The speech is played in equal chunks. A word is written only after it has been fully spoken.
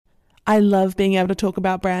I love being able to talk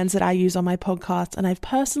about brands that I use on my podcast, and I've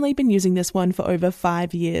personally been using this one for over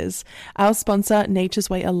 5 years. Our sponsor, Nature's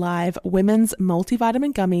Way Alive, women's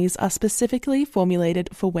multivitamin gummies are specifically formulated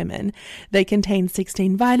for women. They contain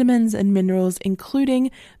 16 vitamins and minerals,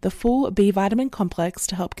 including the full B vitamin complex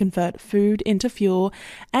to help convert food into fuel,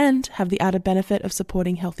 and have the added benefit of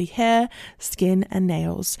supporting healthy hair, skin, and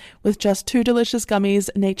nails. With just 2 delicious gummies,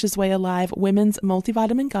 Nature's Way Alive women's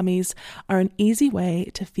multivitamin gummies are an easy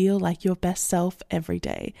way to feel like your best self every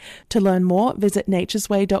day. To learn more, visit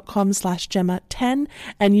naturesway.com/Gemma10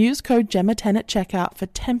 and use code Gemma10 at checkout for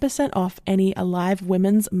 10% off any Alive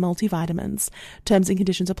women's multivitamins. Terms and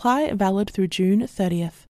conditions apply, valid through June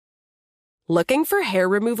 30th. Looking for hair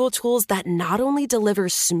removal tools that not only deliver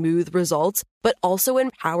smooth results, but also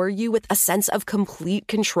empower you with a sense of complete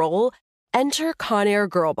control? Enter Conair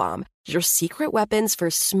Girl Bomb, your secret weapons for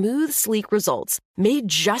smooth, sleek results, made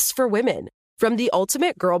just for women. From the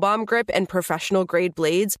ultimate Girl Bomb grip and professional-grade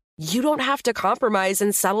blades, you don't have to compromise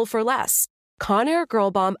and settle for less. Conair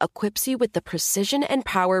Girl Bomb equips you with the precision and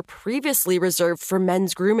power previously reserved for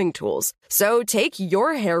men's grooming tools. So take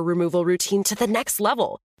your hair removal routine to the next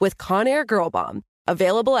level with Conair Girl Bomb.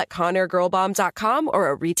 Available at ConairGirlBomb.com or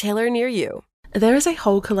a retailer near you. There is a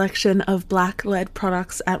whole collection of black-led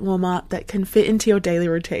products at Walmart that can fit into your daily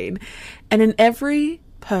routine. And in every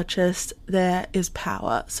purchase, there is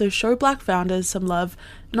power. So show Black founders some love,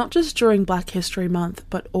 not just during Black History Month,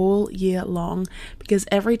 but all year long, because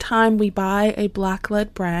every time we buy a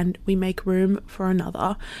Black-led brand, we make room for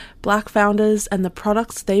another. Black founders and the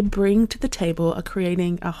products they bring to the table are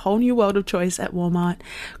creating a whole new world of choice at Walmart.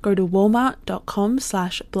 Go to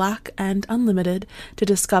walmart.com/blackandunlimited to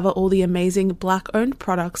discover all the amazing Black-owned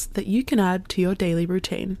products that you can add to your daily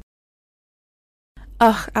routine.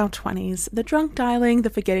 Ugh, our 20s. The drunk dialing, the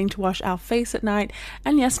forgetting to wash our face at night,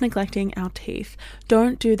 and yes, neglecting our teeth.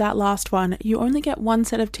 Don't do that last one. You only get one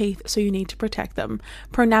set of teeth, so you need to protect them.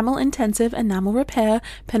 Pronamel Intensive Enamel Repair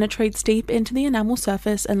penetrates deep into the enamel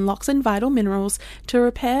surface and locks in vital minerals to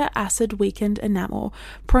repair acid-weakened enamel.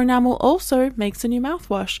 Pronamel also makes a new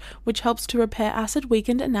mouthwash, which helps to repair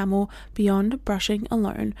acid-weakened enamel beyond brushing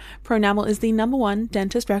alone. Pronamel is the #1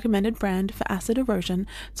 dentist-recommended brand for acid erosion,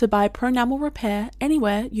 so buy Pronamel Repair anywhere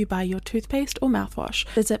you buy your toothpaste or mouthwash.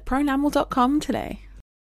 Visit pronamel.com today.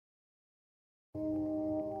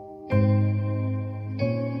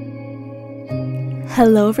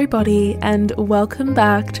 Hello everybody, and welcome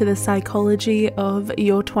back to the Psychology of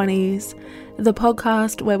Your 20s, the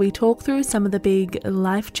podcast where we talk through some of the big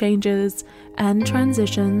life changes and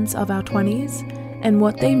transitions of our 20s and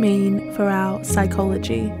what they mean for our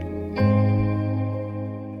psychology.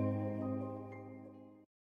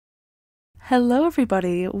 Hello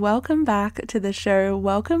everybody, welcome back to the show,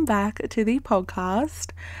 welcome back to the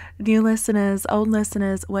podcast. New listeners, old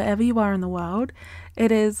listeners, wherever you are in the world,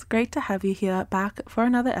 it is great to have you here back for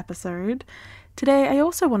another episode. Today I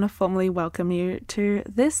also want to formally welcome you to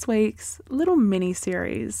this week's little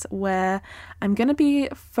mini-series where I'm going to be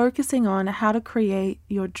focusing on how to create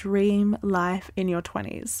your dream life in your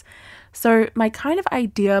 20s. So my kind of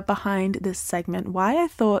idea behind this segment, why I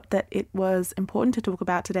thought that it was important to talk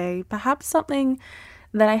about today, perhaps something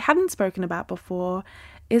that I hadn't spoken about before,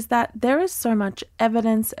 is that there is so much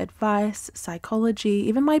evidence, advice, psychology,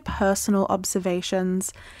 even my personal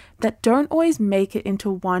observations that don't always make it into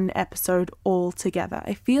one episode altogether.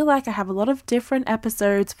 I feel like I have a lot of different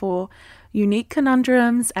episodes for unique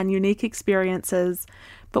conundrums and unique experiences,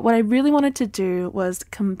 but what I really wanted to do was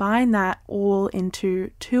combine that all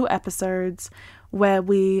into 2 episodes where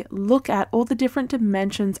we look at all the different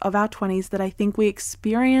dimensions of our 20s that I think we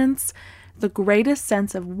experience the greatest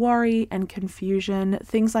sense of worry and confusion,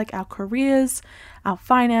 things like our careers, our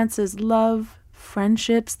finances, love,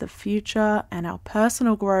 friendships, the future, and our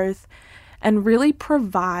personal growth, and really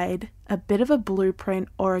provide a bit of a blueprint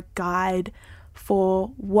or a guide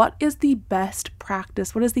for what is the best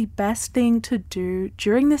practice, what is the best thing to do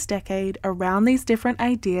during this decade around these different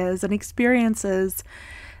ideas and experiences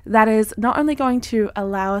that is not only going to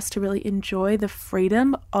allow us to really enjoy the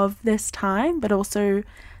freedom of this time, but also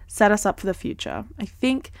set us up for the future. I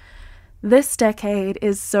think this decade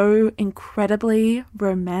is so incredibly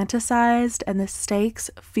romanticized and the stakes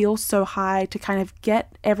feel so high to kind of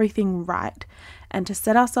get everything right and to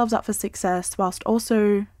set ourselves up for success whilst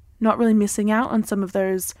also not really missing out on some of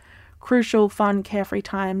those crucial, fun, carefree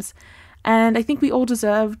times. And I think we all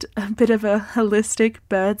deserved a bit of a holistic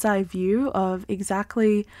bird's eye view of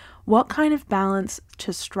exactly what kind of balance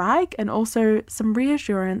to strike, and also some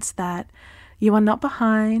reassurance that you are not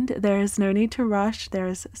behind, there is no need to rush, there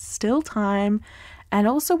is still time, and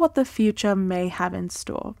also what the future may have in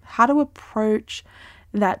store. How to approach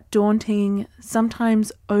that daunting,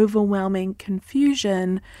 sometimes overwhelming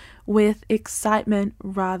confusion with excitement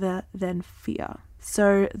rather than fear.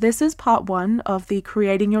 So this is part 1 of the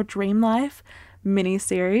Creating Your Dream Life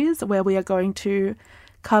mini-series, where we are going to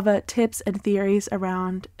cover tips and theories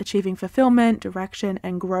around achieving fulfillment, direction,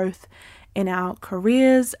 and growth in our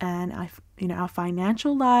careers and our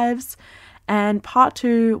financial lives. And part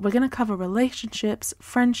 2, we're going to cover relationships,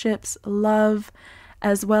 friendships, love,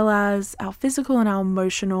 as well as our physical and our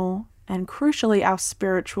emotional, and crucially, our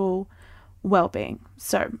spiritual well-being.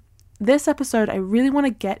 So this episode, I really want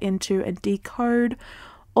to get into and decode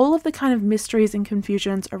all of the kind of mysteries and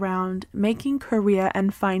confusions around making career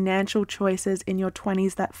and financial choices in your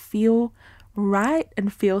 20s that feel right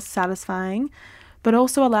and feel satisfying, but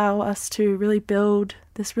also allow us to really build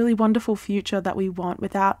this really wonderful future that we want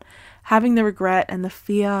without having the regret and the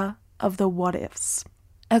fear of the what ifs.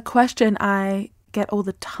 A question I get all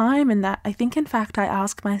the time, and that I think in fact I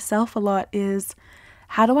ask myself a lot, is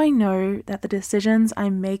how do I know that the decisions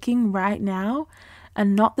I'm making right now are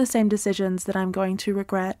not the same decisions that I'm going to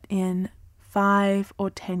regret in 5 or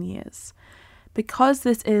 10 years? Because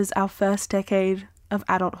this is our first decade of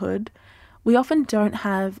adulthood, we often don't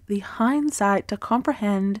have the hindsight to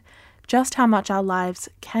comprehend just how much our lives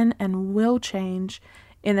can and will change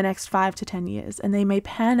in the next 5 to 10 years, and they may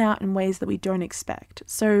pan out in ways that we don't expect.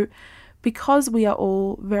 So because we are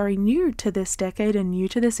all very new to this decade and new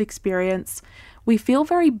to this experience, we feel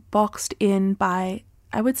very boxed in by,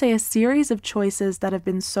 I would say, a series of choices that have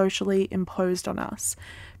been socially imposed on us,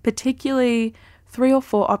 particularly 3 or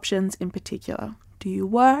 4 options in particular. Do you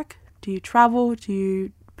work? Do you travel? Do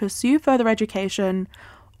you pursue further education?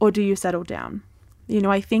 Or do you settle down?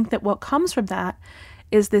 I think that what comes from that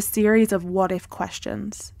is this series of what if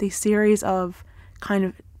questions, these series of kind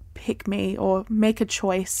of pick me or make a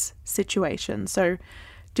choice situation. So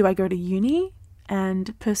do I go to uni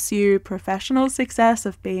and pursue professional success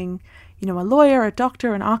of being, a lawyer, a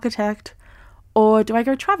doctor, an architect? Or do I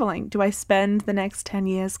go traveling? Do I spend the next 10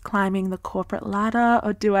 years climbing the corporate ladder?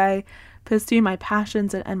 Or do I pursue my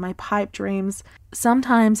passions and my pipe dreams?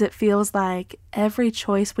 Sometimes it feels like every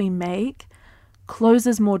choice we make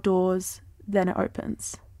closes more doors than it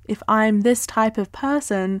opens. If I'm this type of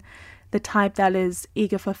person, the type that is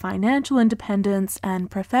eager for financial independence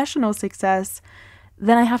and professional success,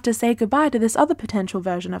 then I have to say goodbye to this other potential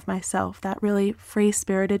version of myself, that really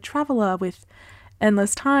free-spirited traveler with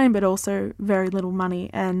endless time but also very little money.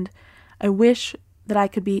 And I wish that I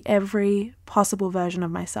could be every possible version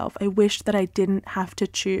of myself. I wish that I didn't have to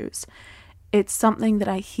choose. It's something that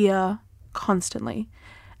I hear constantly.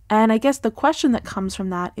 And I guess the question that comes from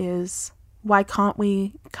that is, why can't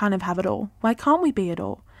we kind of have it all? Why can't we be it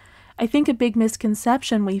all? I think a big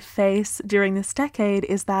misconception we face during this decade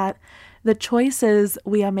is that the choices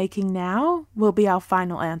we are making now will be our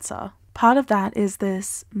final answer. Part of that is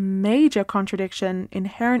this major contradiction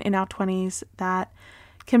inherent in our 20s that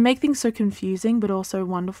can make things so confusing but also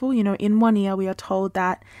wonderful. In one ear we are told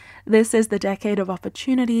that this is the decade of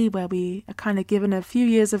opportunity where we are kind of given a few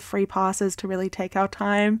years of free passes to really take our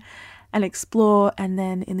time and explore, and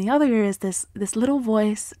then in the other ear is this little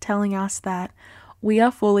voice telling us that we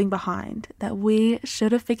are falling behind, that we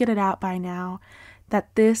should have figured it out by now,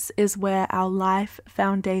 that this is where our life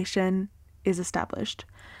foundation is established.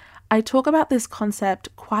 I talk about this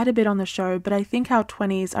concept quite a bit on the show, but I think our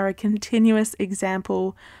 20s are a continuous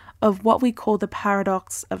example of what we call the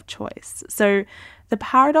paradox of choice. So the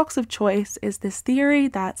paradox of choice is this theory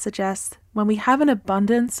that suggests when we have an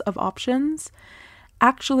abundance of options,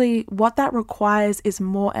 actually what that requires is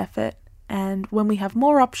more effort. And when we have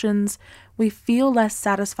more options, we feel less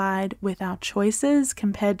satisfied with our choices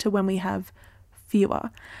compared to when we have fewer.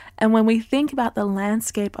 And when we think about the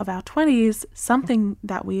landscape of our 20s, something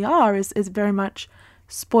that we are is very much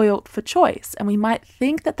spoilt for choice. And we might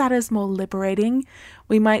think that that is more liberating.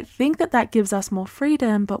 We might think that that gives us more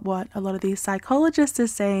freedom. But what a lot of these psychologists are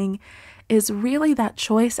saying is really that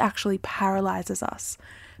choice actually paralyzes us,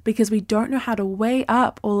 because we don't know how to weigh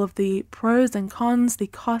up all of the pros and cons, the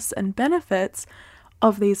costs and benefits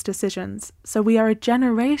of these decisions. So we are a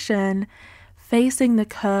generation facing the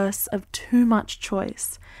curse of too much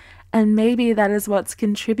choice. And maybe that is what's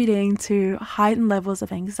contributing to heightened levels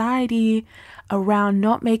of anxiety around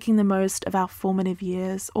not making the most of our formative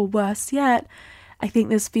years. Or worse yet, I think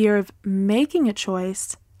this fear of making a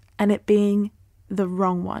choice and it being the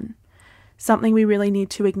wrong one. Something we really need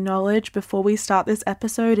to acknowledge before we start this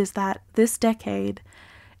episode is that this decade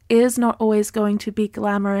is not always going to be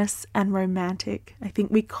glamorous and romantic. I think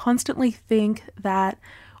we constantly think that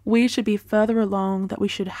we should be further along, that we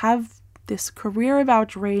should have this career of our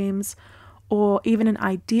dreams, or even an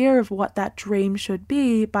idea of what that dream should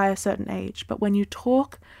be by a certain age. But when you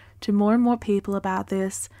talk to more and more people about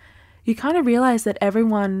this, you kind of realize that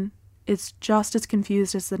everyone is just as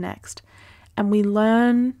confused as the next. And we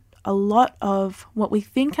learn a lot of what we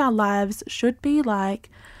think our lives should be like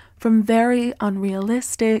from very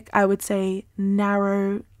unrealistic, I would say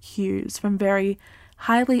narrow cues, from very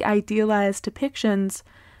highly idealized depictions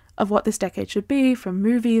of what this decade should be from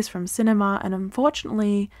movies, from cinema, and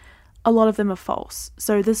unfortunately, a lot of them are false.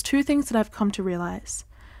 So there's two things that I've come to realize.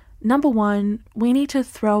 Number one, we need to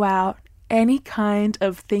throw out any kind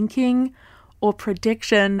of thinking or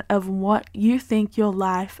prediction of what you think your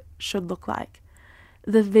life should look like.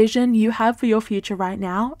 The vision you have for your future right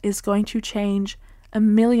now is going to change a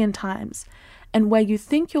million times. And where you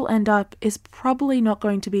think you'll end up is probably not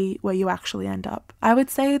going to be where you actually end up. I would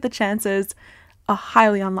say the chances are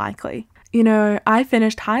highly unlikely. You know, I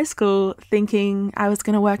finished high school thinking I was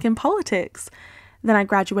going to work in politics. Then I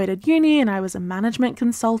graduated uni and I was a management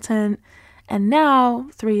consultant. And now,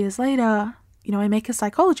 3 years later, you know, I make a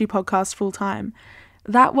psychology podcast full time.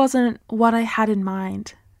 That wasn't what I had in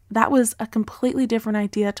mind. That was a completely different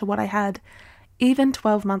idea to what I had even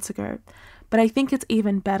 12 months ago. But I think it's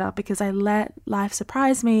even better because I let life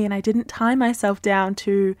surprise me and I didn't tie myself down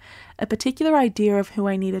to a particular idea of who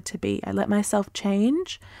I needed to be. I let myself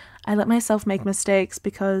change. I let myself make mistakes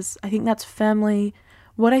because I think that's firmly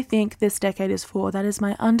what I think this decade is for. That is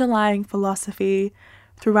my underlying philosophy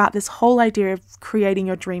throughout this whole idea of creating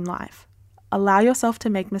your dream life. Allow yourself to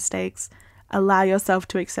make mistakes. Allow yourself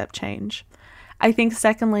to accept change. I think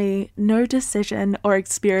secondly, no decision or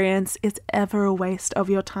experience is ever a waste of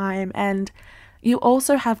your time, and you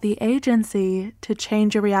also have the agency to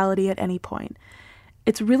change your reality at any point.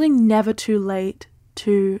 It's really never too late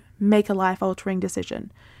to make a life-altering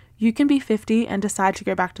decision. You can be 50 and decide to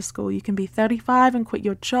go back to school. You can be 35 and quit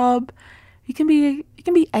your job. You can be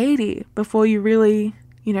 80 before you really,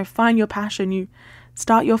 find your passion. You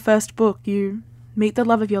start your first book. You meet the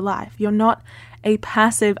love of your life. You're not a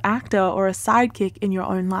passive actor or a sidekick in your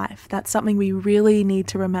own life. That's something we really need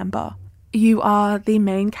to remember. You are the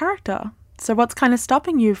main character. So what's kind of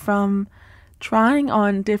stopping you from trying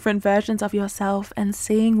on different versions of yourself and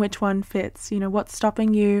seeing which one fits? What's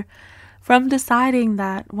stopping you from deciding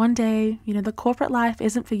that one day, the corporate life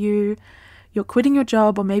isn't for you, you're quitting your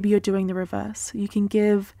job, or maybe you're doing the reverse. You can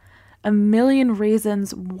give a million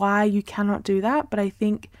reasons why you cannot do that, but I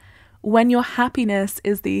think when your happiness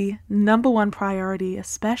is the number one priority,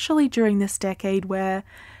 especially during this decade where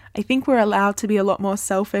I think we're allowed to be a lot more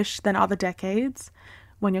selfish than other decades,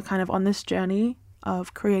 when you're kind of on this journey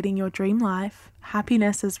of creating your dream life,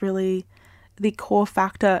 happiness is really the core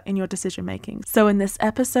factor in your decision making. So in this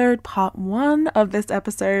episode, part 1 of this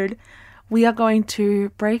episode, we are going to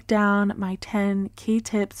break down my 10 key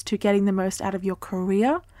tips to getting the most out of your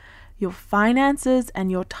career, your finances,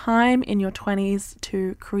 and your time in your 20s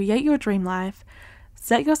to create your dream life,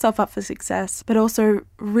 set yourself up for success, but also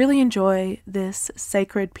really enjoy this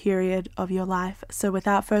sacred period of your life. So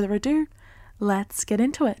without further ado, let's get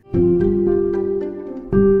into it.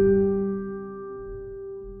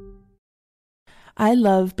 I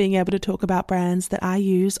love being able to talk about brands that I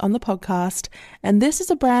use on the podcast, and this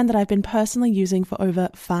is a brand that I've been personally using for over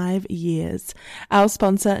 5 years. Our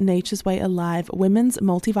sponsor, Nature's Way Alive Women's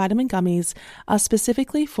Multivitamin Gummies, are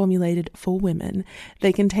specifically formulated for women.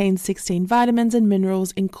 They contain 16 vitamins and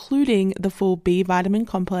minerals, including the full B vitamin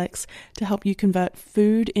complex to help you convert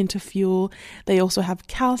food into fuel. They also have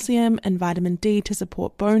calcium and vitamin D to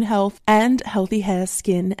support bone health and healthy hair,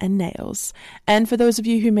 skin, and nails. And for those of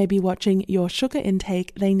you who may be watching your sugar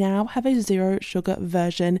intake, they now have a 0 sugar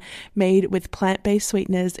version made with plant-based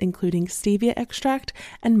sweeteners including stevia extract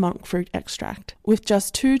and monk fruit extract. With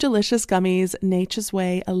just 2 delicious gummies, Nature's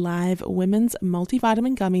Way Alive Women's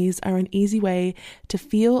Multivitamin Gummies are an easy way to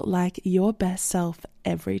feel like your best self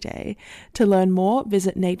every day. To learn more,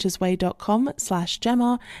 visit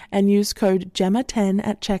naturesway.com/Gemma and use code GEMMA10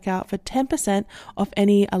 at checkout for 10% off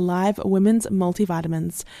any Alive Women's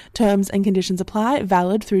multivitamins. Terms and conditions apply,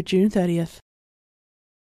 valid through June 30th.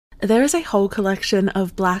 There is a whole collection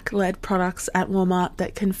of black-led products at Walmart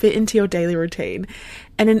that can fit into your daily routine.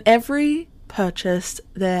 And in every purchase,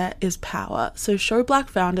 there is power. So show Black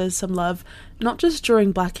founders some love, not just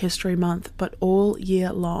during Black History Month, but all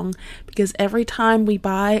year long. Because every time we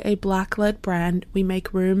buy a Black-led brand, we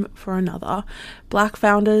make room for another. Black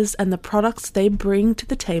founders and the products they bring to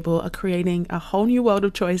the table are creating a whole new world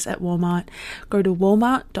of choice at Walmart. Go to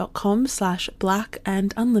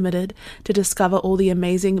walmart.com/blackandunlimited to discover all the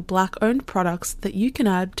amazing Black-owned products that you can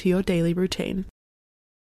add to your daily routine.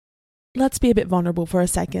 Let's be a bit vulnerable for a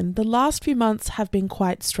second. The last few months have been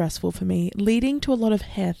quite stressful for me, leading to a lot of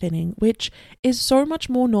hair thinning, which is so much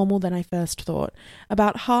more normal than I first thought.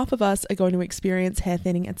 About half of us are going to experience hair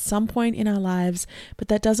thinning at some point in our lives, but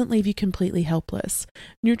that doesn't leave you completely helpless.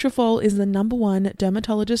 Nutrafol is the #1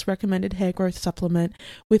 dermatologist recommended hair growth supplement,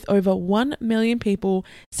 with over 1 million people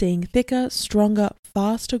seeing thicker, stronger,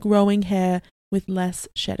 faster growing hair with less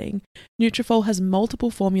shedding. Nutrafol has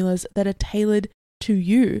multiple formulas that are tailored to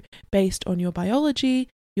you based on your biology,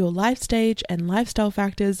 your life stage, and lifestyle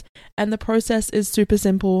factors, and the process is super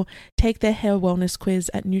simple. Take their hair wellness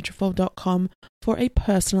quiz at Nutrafol.com for a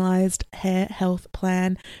personalized hair health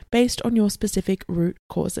plan based on your specific root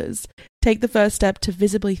causes. Take the first step to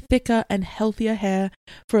visibly thicker and healthier hair.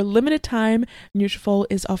 For a limited time, Nutrafol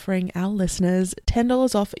is offering our listeners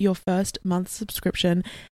 $10 off your first month's subscription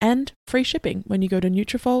and free shipping when you go to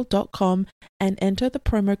Nutrafol.com and enter the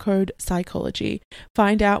promo code psychology.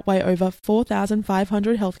 Find out why over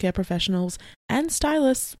 4,500 healthcare professionals and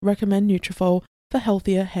stylists recommend Nutrafol for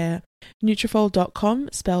healthier hair. Nutrafol.com,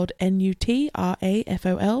 spelled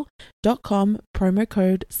Nutrafol.com, promo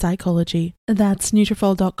code psychology. That's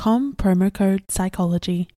Nutrafol.com, promo code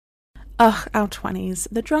psychology. Ugh, our 20s.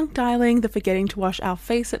 The drunk dialing, the forgetting to wash our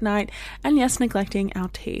face at night, and yes, neglecting our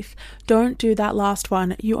teeth. Don't do that last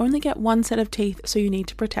one. You only get one set of teeth, so you need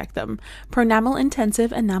to protect them. Pronamel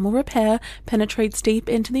Intensive Enamel Repair penetrates deep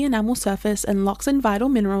into the enamel surface and locks in vital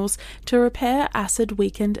minerals to repair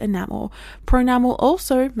acid-weakened enamel. Pronamel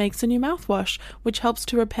also makes a new mouthwash, which helps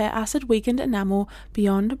to repair acid-weakened enamel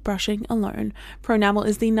beyond brushing alone. Pronamel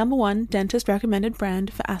is the #1 dentist-recommended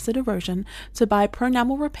brand for acid erosion, so buy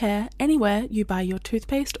Pronamel Repair anywhere you buy your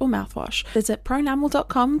toothpaste or mouthwash. Visit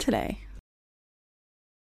pronamel.com today.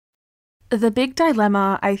 The big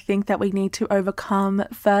dilemma I think that we need to overcome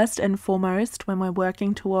first and foremost when we're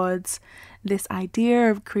working towards this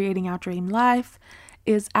idea of creating our dream life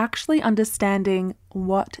is actually understanding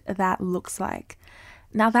what that looks like.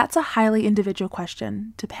 Now, that's a highly individual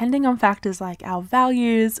question, depending on factors like our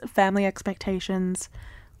values, family expectations,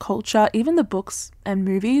 culture, even the books and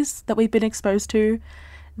movies that we've been exposed to.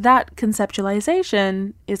 That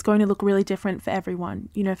conceptualization is going to look really different for everyone.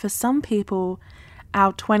 You know, for some people,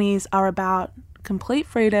 our 20s are about complete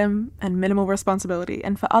freedom and minimal responsibility.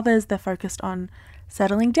 And for others, they're focused on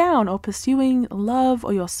settling down or pursuing love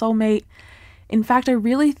or your soulmate. In fact, I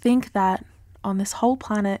really think that on this whole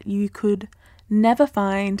planet, you could never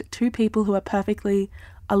find two people who are perfectly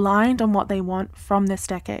aligned on what they want from this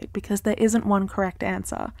decade, because there isn't one correct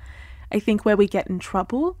answer. I think where we get in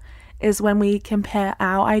trouble is when we compare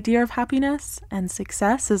our idea of happiness and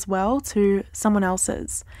success as well to someone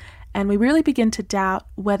else's. And we really begin to doubt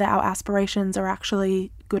whether our aspirations are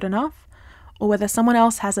actually good enough or whether someone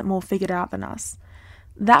else has it more figured out than us.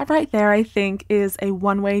 That right there, I think, is a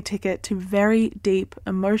one-way ticket to very deep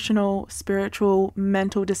emotional, spiritual,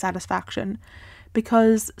 mental dissatisfaction,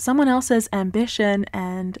 because someone else's ambition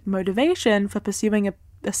and motivation for pursuing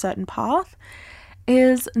a certain path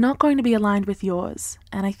is not going to be aligned with yours.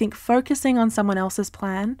 And I think focusing on someone else's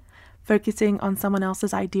plan, focusing on someone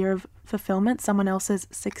else's idea of fulfillment, someone else's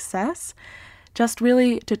success, just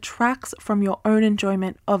really detracts from your own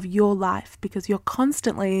enjoyment of your life, because you're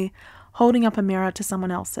constantly holding up a mirror to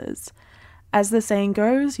someone else's. As the saying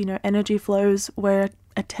goes, you know, energy flows where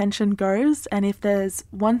attention goes. And if there's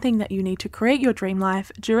one thing that you need to create your dream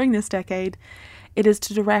life during this decade, it is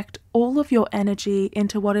to direct all of your energy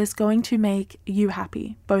into what is going to make you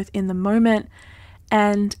happy, both in the moment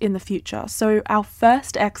and in the future. So our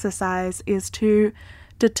first exercise is to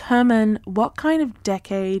determine what kind of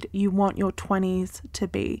decade you want your 20s to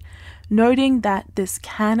be, noting that this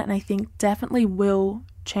can, and I think definitely will,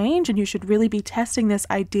 change, and you should really be testing this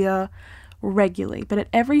idea regularly. But at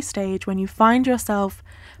every stage, when you find yourself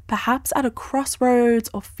perhaps at a crossroads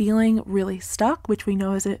or feeling really stuck, which we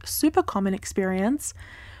know is a super common experience,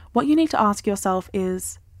 what you need to ask yourself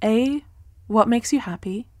is A, what makes you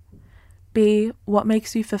happy? B, what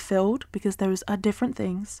makes you fulfilled? Because those are different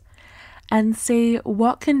things. And C,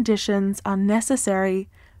 what conditions are necessary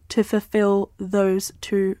to fulfill those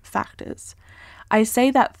two factors? I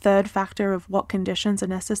say that third factor of what conditions are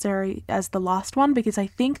necessary as the last one because I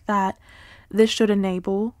think that this should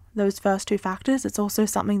enable those first two factors. It's also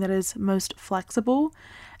something that is most flexible,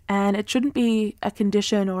 and it shouldn't be a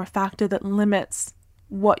condition or a factor that limits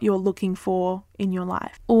what you're looking for in your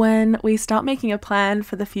life. When we start making a plan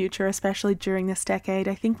for the future, especially during this decade,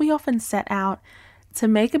 I think we often set out to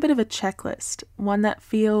make a bit of a checklist, one that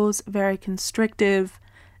feels very constrictive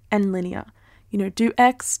and linear. You know, do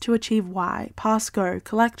X to achieve Y, pass go,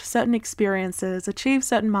 collect certain experiences, achieve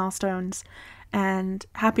certain milestones, and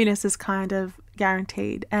happiness is kind of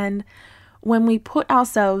guaranteed. And when we put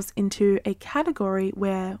ourselves into a category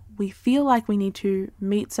where we feel like we need to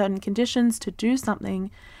meet certain conditions to do something,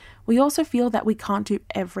 we also feel that we can't do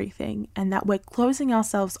everything and that we're closing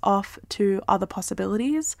ourselves off to other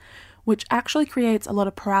possibilities, which actually creates a lot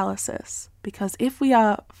of paralysis. Because if we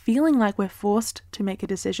are feeling like we're forced to make a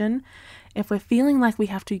decision, if we're feeling like we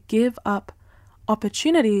have to give up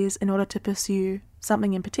opportunities in order to pursue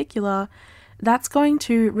something in particular, that's going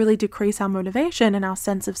to really decrease our motivation and our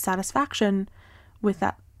sense of satisfaction with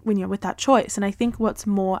that, with that choice. And I think what's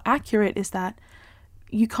more accurate is that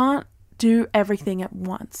you can't do everything at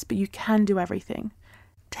once, but you can do everything.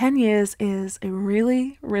 10 years is a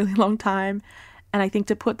really, really long time. And I think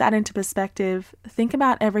to put that into perspective, think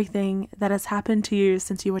about everything that has happened to you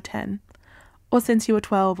since you were 10, or since you were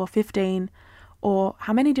 12 or 15, or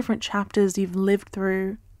how many different chapters you've lived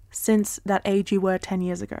through since that age you were 10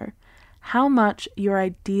 years ago. How much your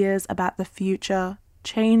ideas about the future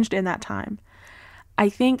changed in that time. I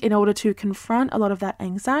think in order to confront a lot of that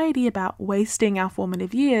anxiety about wasting our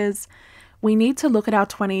formative years, we need to look at our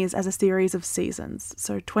 20s as a series of seasons.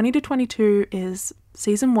 So 20 to 22 is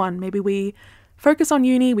season 1. Maybe we focus on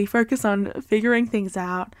uni, we focus on figuring things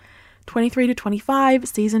out. 23 to 25,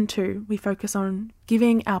 season 2, we focus on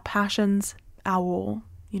giving our passions our all,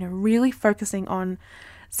 really focusing on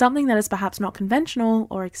something that is perhaps not conventional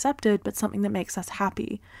or accepted, but something that makes us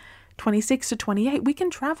happy. 26 to 28, we can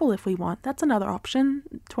travel if we want. That's another option.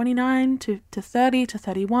 29 to 30 to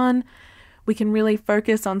 31, we can really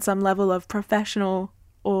focus on some level of professional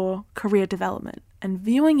or career development, and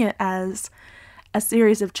viewing it as a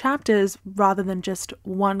series of chapters rather than just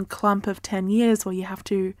one clump of 10 years where you have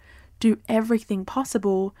to do everything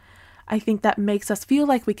possible. I think that makes us feel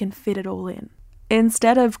like we can fit it all in.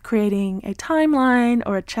 Instead of creating a timeline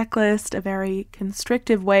or a checklist, a very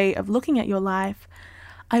constrictive way of looking at your life,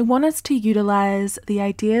 I want us to utilize the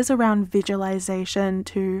ideas around visualization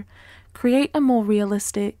to create a more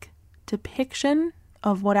realistic depiction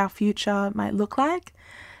of what our future might look like,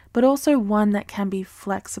 but also one that can be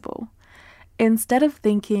flexible. Instead of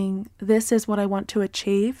thinking, this is what I want to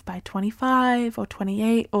achieve by 25 or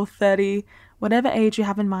 28 or 30, whatever age you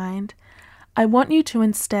have in mind, I want you to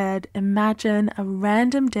instead imagine a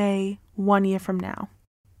random day 1 year from now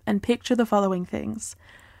and picture the following things.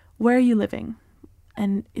 Where are you living?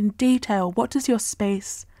 And in detail, what does your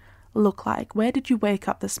space look like? Where did you wake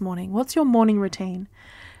up this morning? What's your morning routine?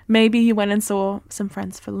 Maybe you went and saw some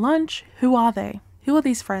friends for lunch. Who are they? Who are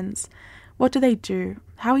these friends? What do they do?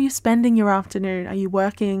 How are you spending your afternoon? Are you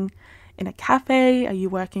working in a cafe? Are you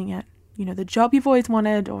working at, the job you've always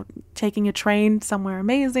wanted, or taking a train somewhere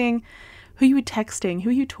amazing? Who are you texting? Who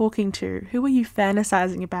are you talking to? Who are you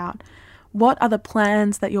fantasizing about? What are the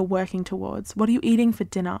plans that you're working towards? What are you eating for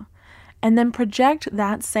dinner? And then project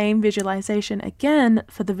that same visualization again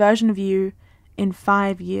for the version of you in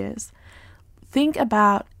 5 years. Think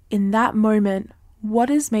about, in that moment,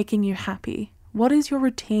 what is making you happy? What is your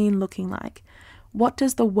routine looking like? What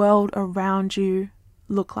does the world around you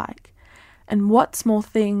look like? And what small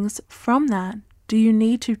things from that do you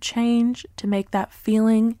need to change to make that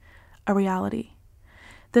feeling a reality?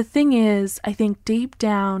 The thing is, I think deep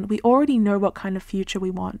down, we already know what kind of future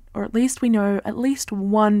we want, or at least we know at least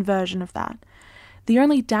one version of that. The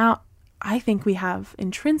only doubt I think we have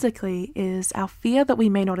intrinsically is our fear that we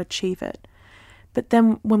may not achieve it. But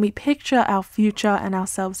then when we picture our future and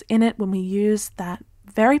ourselves in it, when we use that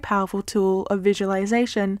very powerful tool of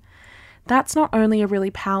visualization, that's not only a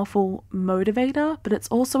really powerful motivator, but it's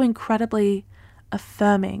also incredibly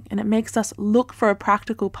affirming, and it makes us look for a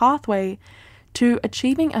practical pathway to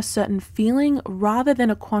achieving a certain feeling rather than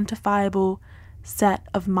a quantifiable set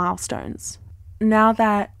of milestones. Now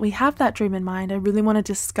that we have that dream in mind, I really want to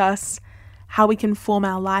discuss how we can form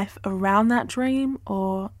our life around that dream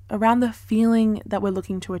or around the feeling that we're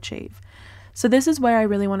looking to achieve. So this is where I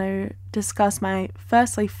really want to discuss my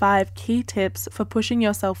firstly 5 key tips for pushing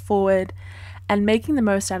yourself forward and making the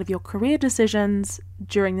most out of your career decisions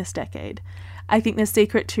during this decade. I think the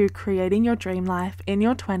secret to creating your dream life in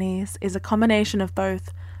your 20s is a combination of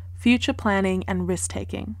both future planning and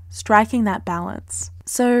risk-taking, striking that balance.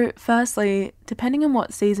 So firstly, depending on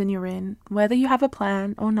what season you're in, whether you have a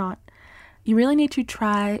plan or not, you really need to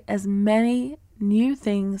try as many new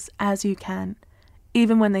things as you can,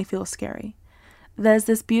 even when they feel scary. There's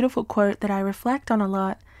this beautiful quote that I reflect on a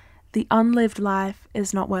lot: the unlived life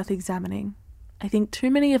is not worth examining. I think too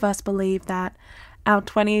many of us believe that our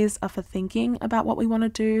 20s are for thinking about what we want to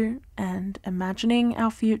do and imagining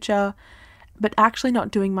our future, but actually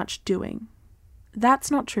not doing much doing.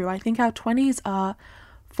 That's not true. I think our 20s are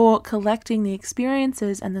for collecting the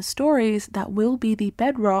experiences and the stories that will be the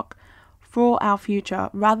bedrock for our future,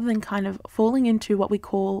 rather than kind of falling into what we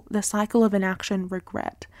call the cycle of inaction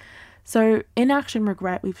regret. So inaction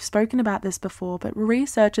regret, we've spoken about this before, but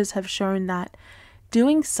researchers have shown that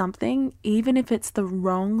doing something, even if it's the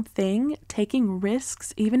wrong thing, taking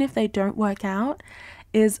risks, even if they don't work out,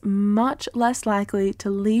 is much less likely to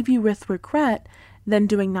leave you with regret than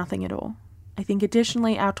doing nothing at all. I think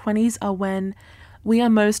additionally, our 20s are when we are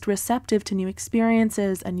most receptive to new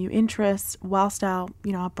experiences and new interests whilst our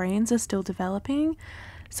brains are still developing.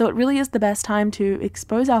 So it really is the best time to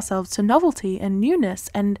expose ourselves to novelty and newness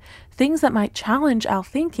and things that might challenge our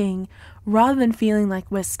thinking, rather than feeling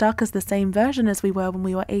like we're stuck as the same version as we were when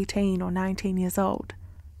we were 18 or 19 years old.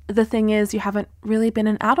 The thing is, you haven't really been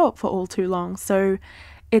an adult for all too long, so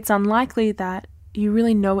it's unlikely that you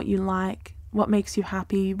really know what you like, what makes you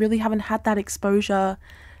happy. You really haven't had that exposure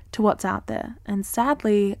to what's out there. And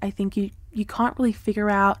sadly, I think you can't really figure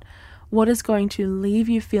out what is going to leave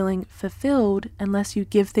you feeling fulfilled unless you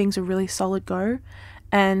give things a really solid go.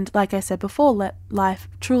 And like I said before, let life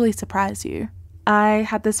truly surprise you. I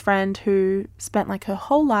had this friend who spent like her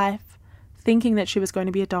whole life thinking that she was going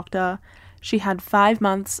to be a doctor. She had 5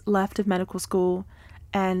 months left of medical school,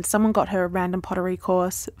 and someone got her a random pottery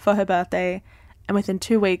course for her birthday. And within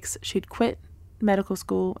 2 weeks, she'd quit medical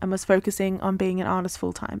school and was focusing on being an artist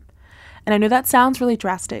full time. And I know that sounds really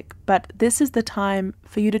drastic, but this is the time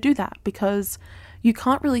for you to do that, because you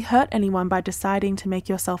can't really hurt anyone by deciding to make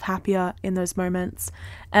yourself happier in those moments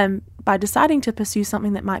and by deciding to pursue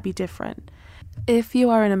something that might be different. If you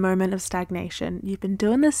are in a moment of stagnation, you've been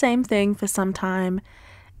doing the same thing for some time,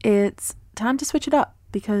 it's time to switch it up,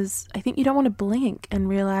 because I think you don't want to blink and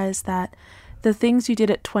realize that the things you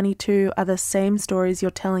did at 22 are the same stories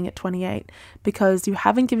you're telling at 28, because you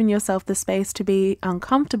haven't given yourself the space to be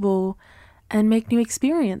uncomfortable and make new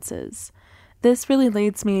experiences. This really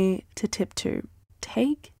leads me to tip 2.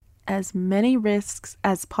 Take as many risks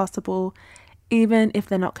as possible, even if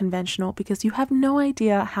they're not conventional, because you have no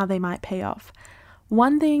idea how they might pay off.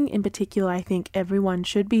 One thing in particular I think everyone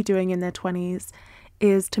should be doing in their 20s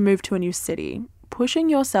is to move to a new city. Pushing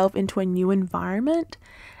yourself into a new environment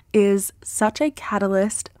is such a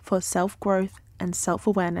catalyst for self-growth and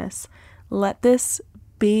self-awareness. Let this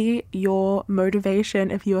be your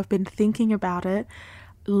motivation if you have been thinking about it.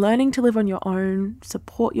 Learning to live on your own,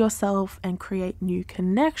 support yourself, and create new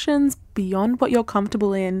connections beyond what you're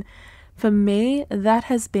comfortable in. For me, that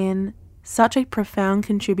has been such a profound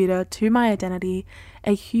contributor to my identity,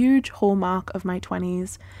 a huge hallmark of my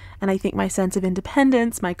 20s. And I think my sense of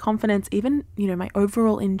independence, my confidence, even, my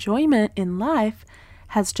overall enjoyment in life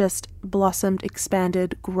has just blossomed,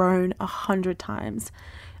 expanded, grown 100 times.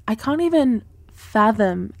 I can't even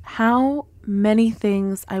fathom how many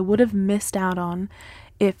things I would have missed out on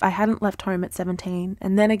if I hadn't left home at 17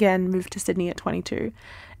 and then again moved to Sydney at 22.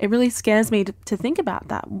 It really scares me to think about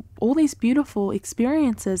that. All these beautiful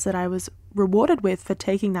experiences that I was rewarded with for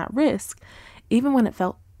taking that risk, even when it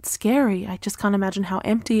felt scary, I just can't imagine how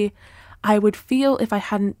empty I would feel if I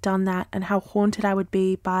hadn't done that, and how haunted I would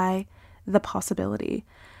be by the possibility.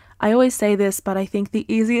 I always say this, but I think the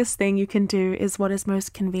easiest thing you can do is what is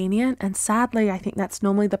most convenient, and sadly, I think that's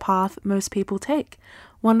normally the path most people take.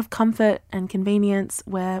 One of comfort and convenience,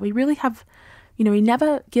 where we really have, we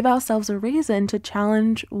never give ourselves a reason to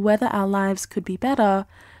challenge whether our lives could be better,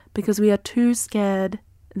 because we are too scared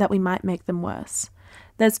that we might make them worse.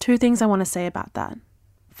 There's 2 things I want to say about that.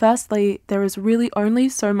 Firstly, there is really only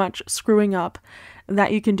so much screwing up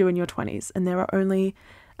that you can do in your 20s, and there are only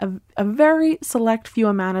a very select few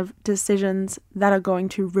amount of decisions that are going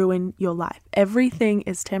to ruin your life. Everything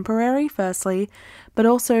is temporary, firstly, but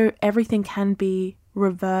also everything can be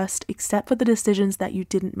reversed except for the decisions that you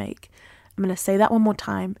didn't make. I'm going to say that one more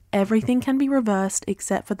time. Everything can be reversed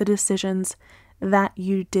except for the decisions that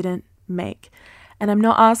you didn't make. And I'm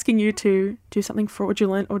not asking you to do something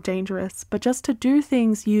fraudulent or dangerous, but just to do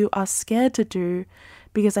things you are scared to do,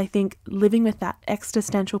 because I think living with that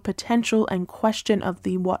existential potential and question of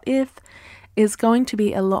the what if is going to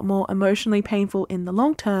be a lot more emotionally painful in the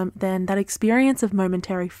long term than that experience of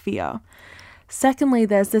momentary fear. Secondly,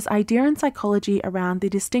 there's this idea in psychology around the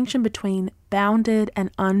distinction between bounded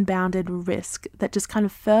and unbounded risk that just kind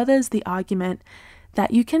of furthers the argument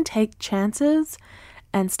that you can take chances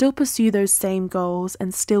and still pursue those same goals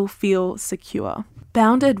and still feel secure.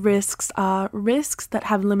 Bounded risks are risks that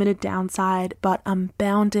have limited downside but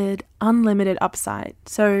unbounded, unlimited upside.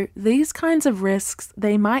 So these kinds of risks,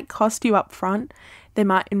 they might cost you upfront. They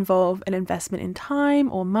might involve an investment in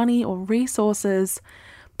time or money or resources,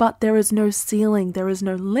 but there is no ceiling, there is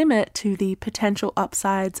no limit to the potential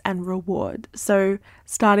upsides and reward. So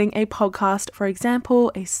starting a podcast, for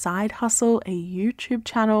example, a side hustle, a YouTube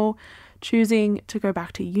channel, choosing to go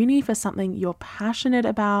back to uni for something you're passionate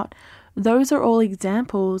about, those are all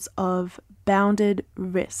examples of bounded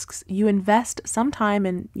risks. You invest some time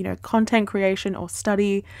in, content creation or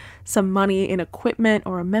study, some money in equipment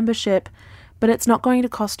or a membership, but it's not going to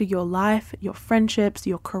cost you your life, your friendships,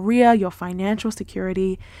 your career, your financial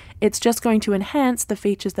security. It's just going to enhance the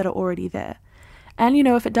features that are already there. And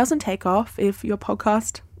if it doesn't take off, if your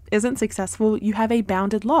podcast isn't successful, you have a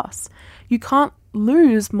bounded loss. You can't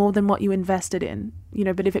lose more than what you invested in,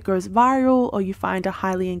 but if it goes viral or you find a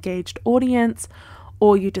highly engaged audience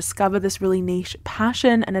or you discover this really niche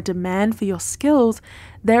passion and a demand for your skills,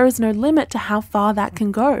 there is no limit to how far that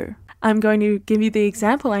can go. I'm going to give you the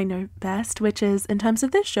example I know best, which is in terms of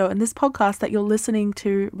this show and this podcast that you're listening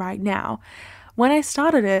to right now. When I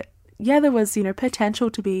started it, there was, potential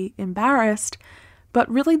to be embarrassed, but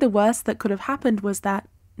really the worst that could have happened was that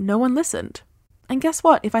no one listened. And guess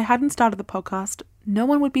what? If I hadn't started the podcast, no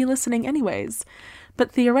one would be listening anyways.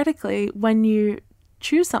 But theoretically, when you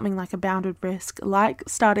choose something like a bounded risk, like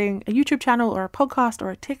starting a YouTube channel or a podcast or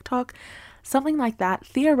a TikTok, something like that,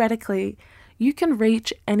 theoretically, you can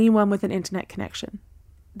reach anyone with an internet connection.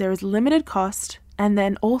 There is limited cost and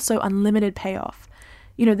then also unlimited payoff.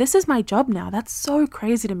 This is my job now. That's so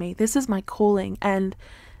crazy to me. This is my calling, and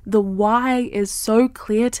the why is so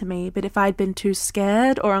clear to me. But if I'd been too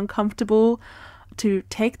scared or uncomfortable to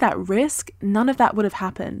take that risk, none of that would have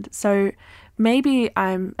happened. So maybe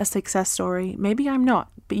I'm a success story, maybe I'm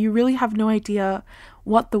not, but you really have no idea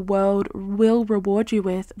what the world will reward you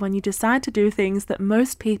with when you decide to do things that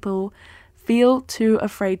most people feel too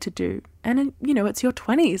afraid to do. And it's your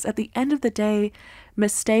 20s. At the end of the day,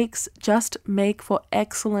 mistakes just make for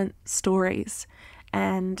excellent stories.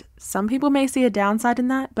 And some people may see a downside in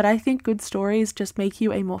that, but I think good stories just make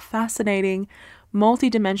you a more fascinating,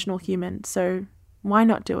 multi-dimensional human. So why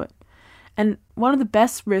not do it? And one of the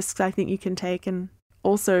best risks I think you can take, and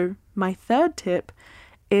also my third tip,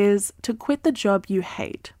 is to quit the job you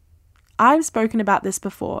hate. I've spoken about this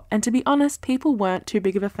before, and to be honest, people weren't too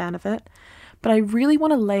big of a fan of it, but I really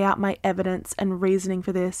want to lay out my evidence and reasoning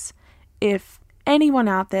for this if anyone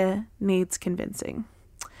out there needs convincing.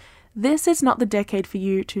 This is not the decade for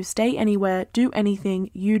you to stay anywhere, do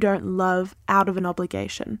anything you don't love out of an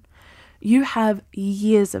obligation. You have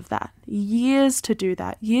years of that, years to do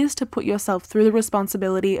that, years to put yourself through the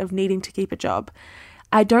responsibility of needing to keep a job.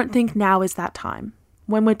 I don't think now is that time.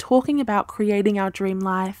 When we're talking about creating our dream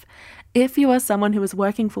life, if you are someone who is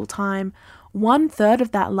working full time, 1/3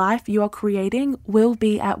 of that life you are creating will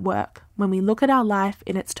be at work. When we look at our life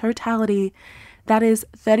in its totality, that is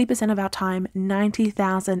 30% of our time,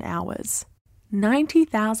 90,000 hours.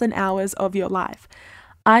 90,000 hours of your life.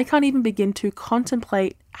 I can't even begin to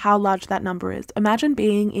contemplate how large that number is. Imagine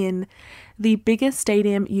being in the biggest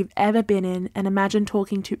stadium you've ever been in, and imagine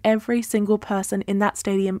talking to every single person in that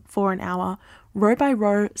stadium for an hour, row by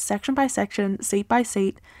row, section by section, seat by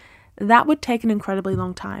seat. That would take an incredibly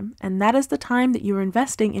long time, and that is the time that you're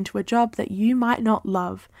investing into a job that you might not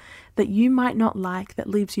love, that you might not like, that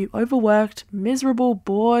leaves you overworked, miserable,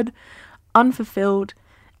 bored, unfulfilled.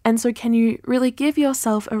 And so can you really give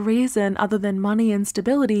yourself a reason other than money and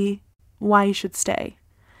stability why you should stay?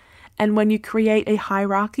 And when you create a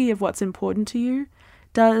hierarchy of what's important to you,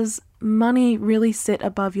 does money really sit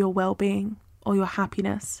above your well-being or your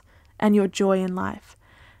happiness and your joy in life?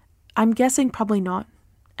 I'm guessing probably not.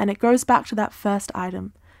 And it goes back to that first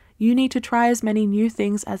item. You need to try as many new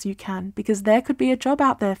things as you can, because there could be a job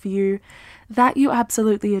out there for you that you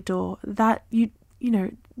absolutely adore, that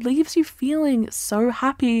leaves you feeling so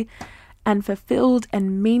happy and fulfilled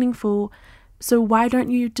and meaningful. So why don't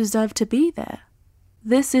you deserve to be there?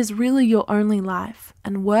 This is really your only life,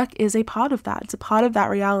 and work is a part of that. It's a part of that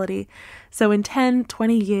reality. So in 10,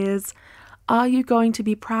 20 years, are you going to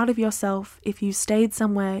be proud of yourself if you stayed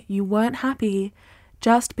somewhere you weren't happy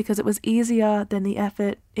just because it was easier than the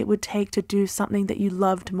effort it would take to do something that you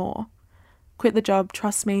loved more? Quit the job.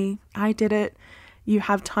 Trust me, I did it. You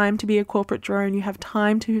have time to be a corporate drone. You have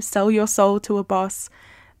time to sell your soul to a boss.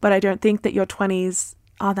 But I don't think that your 20s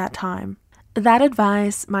are that time. That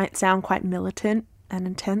advice might sound quite militant and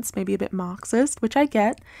intense, maybe a bit Marxist, which I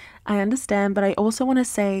get, I understand, but I also want to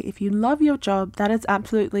say if you love your job, that is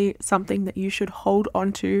absolutely something that you should hold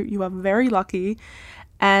on to. You are very lucky,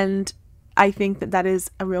 and I think that that is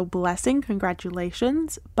a real blessing.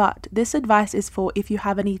 Congratulations. But this advice is for if you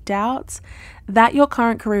have any doubts that your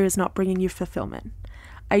current career is not bringing you fulfillment.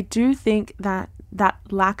 I do think that that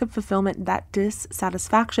lack of fulfillment, that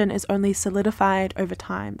dissatisfaction is only solidified over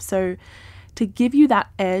time. So to give you that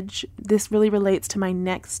edge, this really relates to my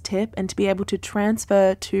next tip, and to be able to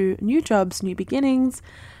transfer to new jobs, new beginnings,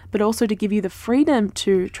 but also to give you the freedom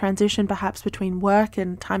to transition perhaps between work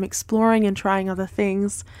and time exploring and trying other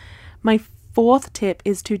things. My fourth tip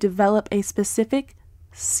is to develop a specific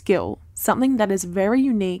skill, something that is very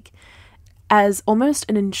unique, as almost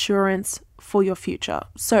an insurance for your future.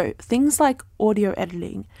 So things like audio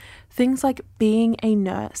editing, things like being a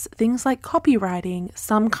nurse, things like copywriting,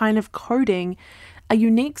 some kind of coding, a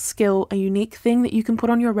unique skill, a unique thing that you can put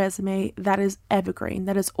on your resume that is evergreen,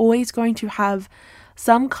 that is always going to have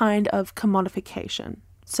some kind of commodification.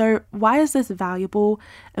 So why is this valuable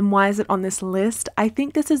and why is it on this list? I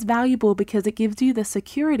think this is valuable because it gives you the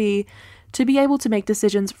security to be able to make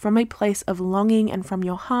decisions from a place of longing and from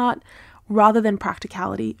your heart rather than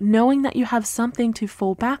practicality, knowing that you have something to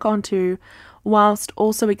fall back onto whilst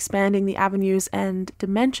also expanding the avenues and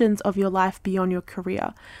dimensions of your life beyond your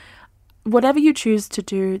career. Whatever you choose to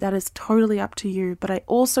do, that is totally up to you. But I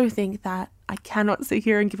also think that I cannot sit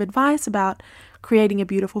here and give advice about creating a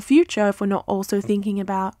beautiful future if we're not also thinking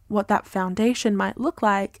about what that foundation might look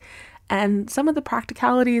like and some of the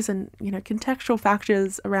practicalities and, contextual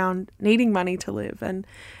factors around needing money to live and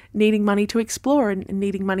needing money to explore and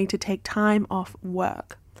needing money to take time off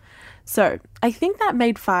work. So I think that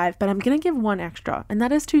made 5, but I'm going to give one extra, and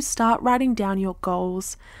that is to start writing down your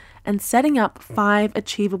goals and setting up 5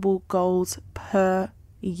 achievable goals per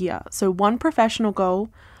year. So 1 professional goal,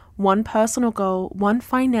 1 personal goal, 1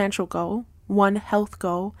 financial goal, 1 health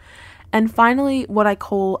goal, and finally what I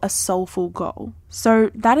call a soulful goal.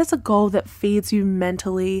 So that is a goal that feeds you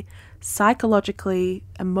mentally, psychologically,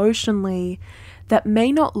 emotionally, that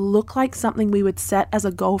may not look like something we would set as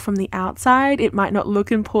a goal from the outside. It might not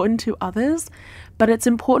look important to others, but it's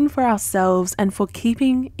important for ourselves and for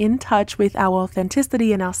keeping in touch with our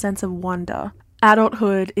authenticity and our sense of wonder.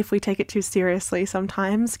 Adulthood, if we take it too seriously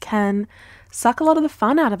sometimes, can suck a lot of the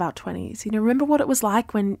fun out of our 20s. Remember what it was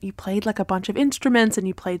like when you played like a bunch of instruments and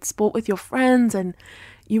you played sport with your friends and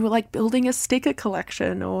you were like building a sticker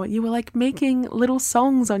collection, or you were like making little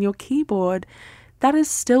songs on your keyboard. That is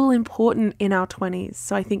still important in our 20s.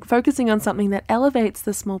 So I think focusing on something that elevates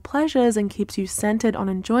the small pleasures and keeps you centered on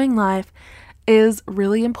enjoying life is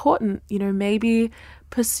really important. Maybe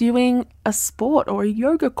pursuing a sport or a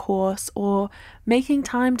yoga course, or making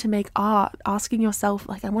time to make art, asking yourself,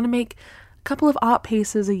 I want to make a couple of art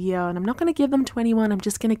pieces a year and I'm not going to give them to anyone. I'm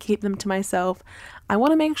just going to keep them to myself. I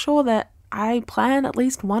want to make sure that I plan at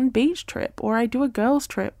least 1 beach trip, or I do a girls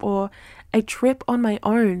trip, or a trip on my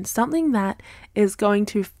own, something that is going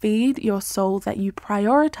to feed your soul, that you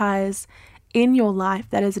prioritize in your life,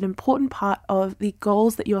 that is an important part of the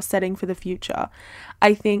goals that you're setting for the future.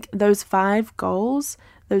 I think those 5 goals,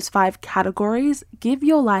 those 5 categories, give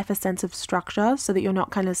your life a sense of structure so that you're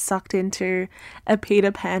not kind of sucked into a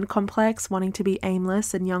Peter Pan complex, wanting to be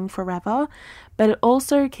aimless and young forever. But it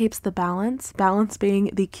also keeps the balance being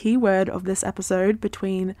the key word of this episode,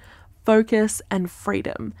 between focus and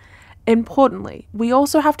freedom. Importantly, we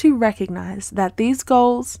also have to recognize that these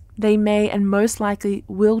goals, they may and most likely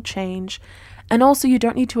will change, and also you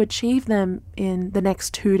don't need to achieve them in the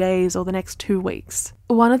next 2 days or the next 2 weeks.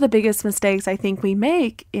 One of the biggest mistakes I think we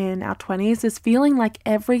make in our 20s is feeling like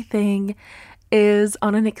everything is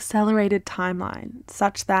on an accelerated timeline,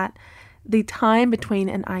 such that the time between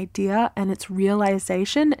an idea and its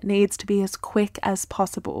realization needs to be as quick as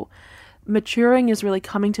possible. Maturing is really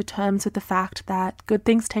coming to terms with the fact that good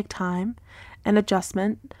things take time and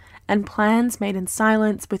adjustment, and plans made in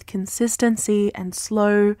silence with consistency and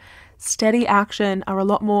slow, steady action are a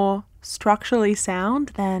lot more structurally sound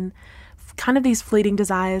than kind of these fleeting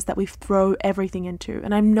desires that we throw everything into.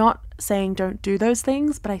 And I'm not saying don't do those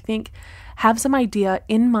things, but I think have some idea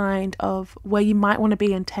in mind of where you might want to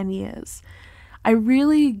be in 10 years. I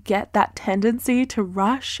really get that tendency to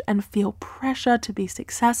rush and feel pressure to be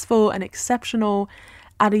successful and exceptional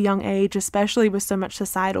at a young age, especially with so much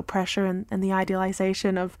societal pressure and the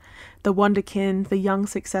idealization of the wonderkind, the young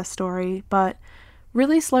success story. But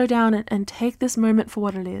really slow down and take this moment for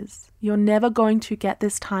what it is. You're never going to get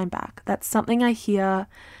this time back. That's something I hear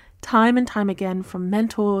time and time again from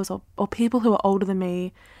mentors or people who are older than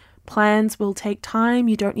me. Plans will take time.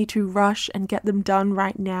 You don't need to rush and get them done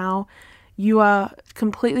right now. You are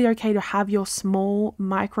completely okay to have your small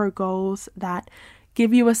micro goals that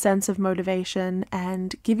give you a sense of motivation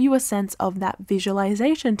and give you a sense of that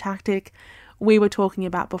visualization tactic we were talking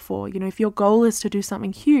about before. If your goal is to do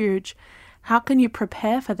something huge, how can you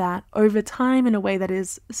prepare for that over time in a way that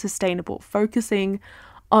is sustainable, focusing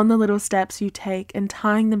on the little steps you take and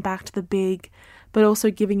tying them back to the big but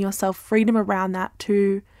also giving yourself freedom around that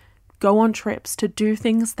to go on trips, to do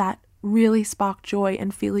things that really spark joy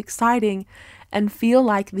and feel exciting and feel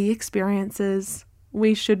like the experiences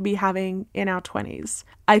we should be having in our 20s.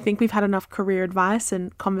 I think we've had enough career advice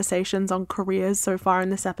and conversations on careers so far in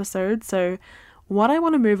this episode. So what I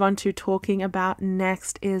want to move on to talking about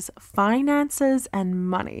next is finances and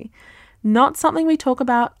money. Not something we talk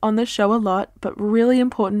about on the show a lot, but really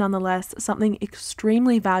important nonetheless, something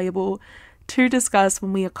extremely valuable to discuss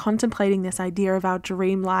when we are contemplating this idea of our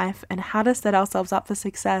dream life and how to set ourselves up for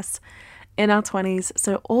success in our 20s.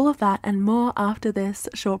 So all of that and more after this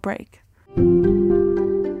short break.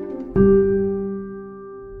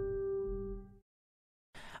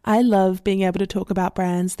 I love being able to talk about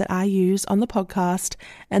brands that I use on the podcast,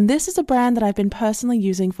 and this is a brand that I've been personally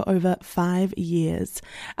using for over 5 years.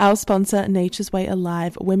 Our sponsor, Nature's Way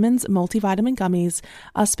Alive Women's Multivitamin Gummies,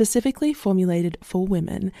 are specifically formulated for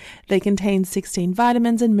women. They contain 16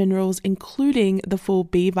 vitamins and minerals, including the full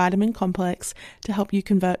B vitamin complex, to help you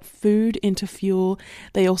convert food into fuel.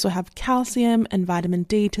 They also have calcium and vitamin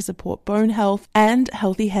D to support bone health and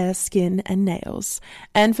healthy hair, skin, and nails.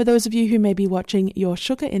 And for those of you who may be watching your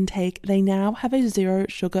sugar intake, they now have a zero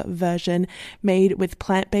sugar version made with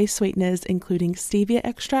plant-based sweeteners including stevia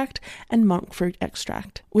extract and monk fruit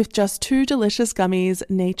extract. With just 2 delicious gummies,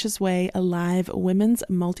 Nature's Way Alive Women's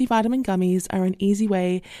Multivitamin Gummies are an easy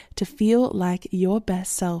way to feel like your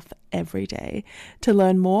best self every day. To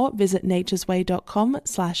learn more, visit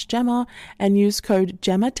naturesway.com/Gemma and use code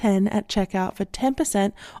GEMMA10 at checkout for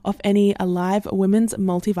 10% off any Alive Women's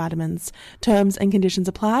multivitamins. Terms and conditions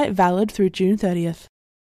apply, valid through June 30th.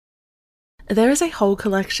 There is a whole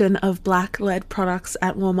collection of black-led products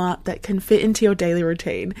at Walmart that can fit into your daily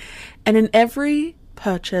routine. And in every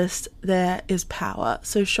purchase, there is power.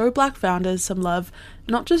 So show Black founders some love,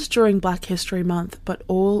 not just during Black History Month, but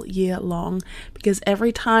all year long. Because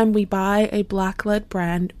every time we buy a Black-led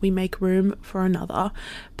brand, we make room for another.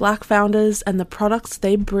 Black founders and the products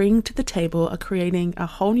they bring to the table are creating a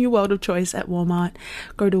whole new world of choice at Walmart.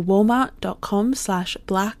 Go to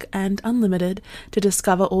walmart.com/blackandunlimited to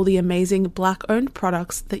discover all the amazing Black-owned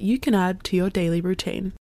products that you can add to your daily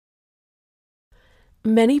routine.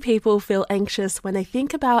 Many people feel anxious when they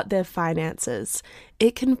think about their finances.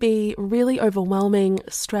 It can be really overwhelming,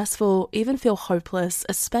 stressful, even feel hopeless,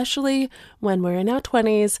 especially when we're in our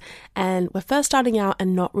 20s and we're first starting out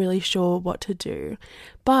and not really sure what to do.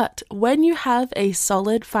 But when you have a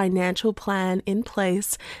solid financial plan in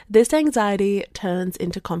place, this anxiety turns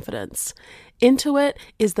into confidence. Intuit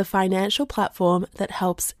is the financial platform that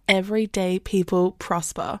helps everyday people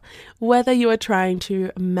prosper. Whether you are trying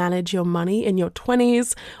to manage your money in your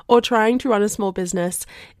 20s or trying to run a small business,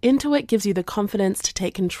 Intuit gives you the confidence to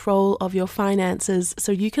take control of your finances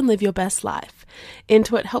so you can live your best life.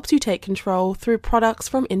 Intuit helps you take control through products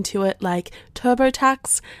from Intuit like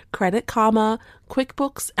TurboTax, Credit Karma,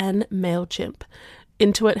 QuickBooks, and MailChimp.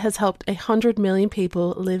 Intuit has helped 100 million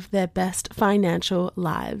people live their best financial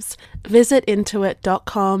lives. Visit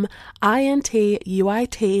intuit.com,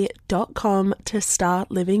 intuit.com to start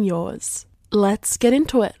living yours. Let's get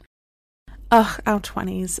into it. Ugh, our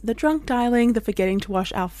 20s. The drunk dialing, the forgetting to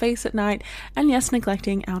wash our face at night, and yes,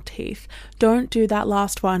 neglecting our teeth. Don't do that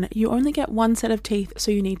last one. You only get one set of teeth,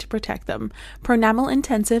 so you need to protect them. Pronamel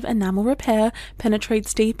Intensive Enamel Repair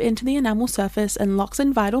penetrates deep into the enamel surface and locks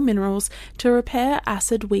in vital minerals to repair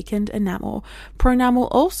acid-weakened enamel. Pronamel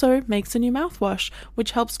also makes a new mouthwash,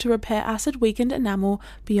 which helps to repair acid-weakened enamel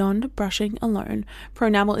beyond brushing alone.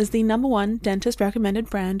 Pronamel is the #1 dentist-recommended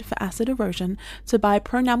brand for acid erosion, so buy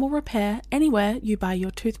Pronamel Repair anywhere you buy your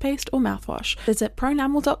toothpaste or mouthwash. Visit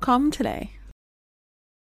pronamel.com today.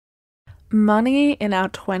 Money in our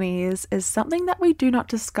 20s is something that we do not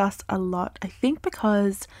discuss a lot, I think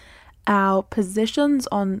because our positions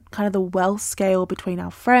on kind of the wealth scale between our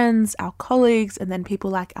friends, our colleagues, and then people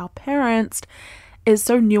like our parents is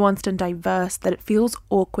so nuanced and diverse that it feels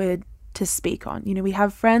awkward to speak on. You know, we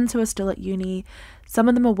have friends who are still at uni, some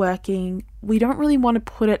of them are working. We don't really want to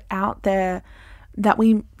put it out there that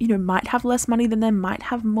we, might have less money than them, might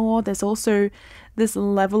have more. There's also this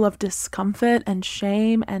level of discomfort and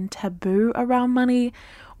shame and taboo around money,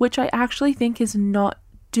 which I actually think is not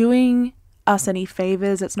doing us any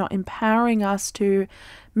favors. It's not empowering us to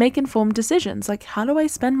make informed decisions. Like, how do I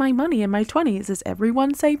spend my money in my 20s? Is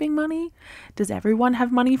everyone saving money? Does everyone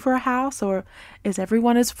have money for a house? Or is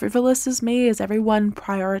everyone as frivolous as me? Is everyone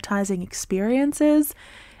prioritizing experiences?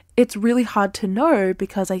 It's really hard to know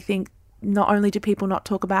because I think not only do people not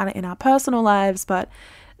talk about it in our personal lives, but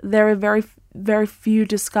there are very, very few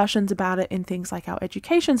discussions about it in things like our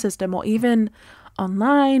education system or even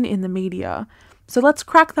online in the media. So let's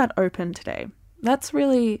crack that open today. let's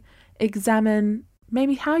really examine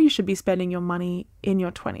maybe how you should be spending your money in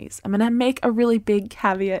your 20s. I'm going to make a really big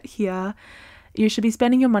caveat here. You should be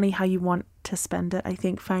spending your money how you want to spend it. I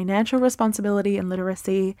think financial responsibility and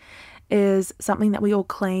literacy is something that we all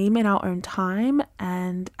claim in our own time.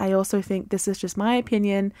 And I also think this is just my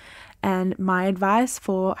opinion and my advice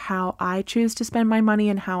for how I choose to spend my money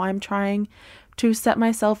and how I'm trying to set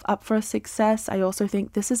myself up for success. I also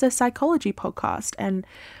think this is a psychology podcast, and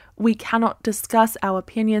we cannot discuss our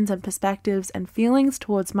opinions and perspectives and feelings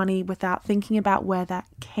towards money without thinking about where that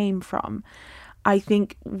came from. I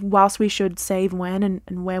think whilst we should save when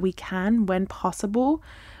and where we can, when possible,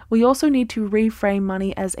 we also need to reframe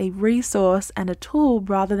money as a resource and a tool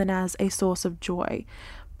rather than as a source of joy.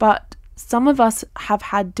 But some of us have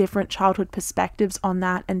had different childhood perspectives on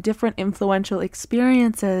that and different influential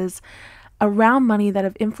experiences around money that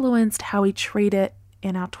have influenced how we treat it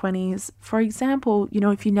in our 20s. For example,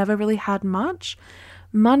 if you never really had much,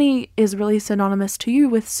 money is really synonymous to you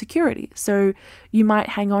with security. So you might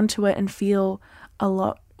hang on to it and feel a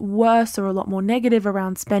lot worse or a lot more negative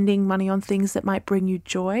around spending money on things that might bring you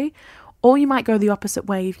joy. Or you might go the opposite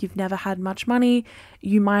way. If you've never had much money,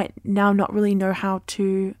 you might now not really know how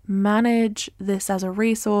to manage this as a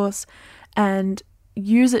resource and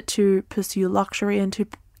use it to pursue luxury and to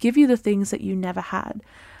give you the things that you never had.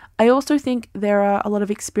 I also think there are a lot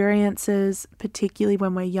of experiences, particularly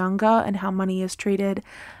when we're younger, and how money is treated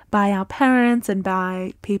by our parents and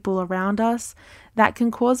by people around us, that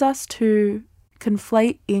can cause us to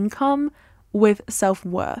conflate income with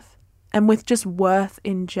self-worth and with just worth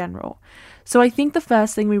in general. So I think the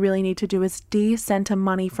first thing we really need to do is de-center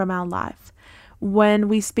money from our life. When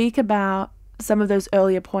we speak about some of those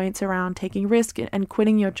earlier points around taking risk and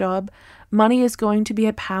quitting your job, money is going to be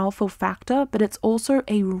a powerful factor, but it's also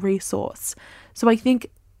a resource. So I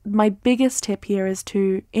think my biggest tip here is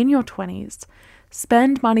to, in your 20s,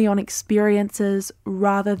 spend money on experiences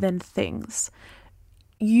rather than things.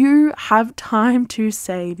 You have time to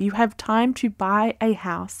save. You have time to buy a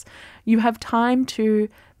house. You have time to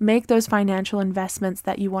make those financial investments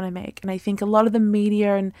that you want to make. And I think a lot of the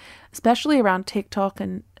media, and especially around TikTok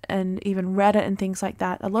and even Reddit and things like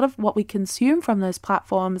that, a lot of what we consume from those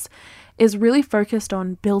platforms is really focused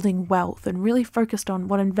on building wealth and really focused on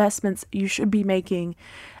what investments you should be making.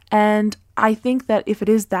 And I think that if it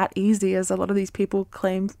is that easy, as a lot of these people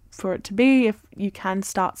claim for it to be, if you can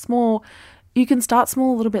start small, you can start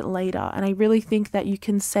small a little bit later. And I really think that you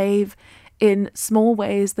can save in small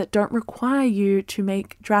ways that don't require you to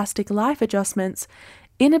make drastic life adjustments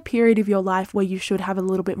in a period of your life where you should have a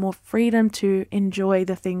little bit more freedom to enjoy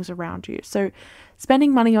the things around you. So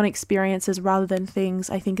spending money on experiences rather than things,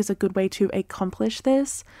 I think, is a good way to accomplish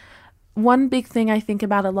this. One big thing I think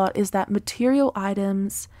about a lot is that material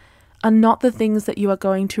items are not the things that you are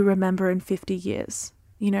going to remember in 50 years.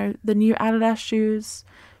 The new Adidas shoes,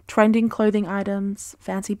 trending clothing items,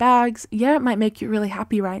 fancy bags, it might make you really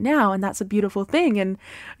happy right now, and that's a beautiful thing, and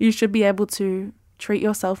you should be able to treat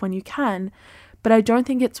yourself when you can. But I don't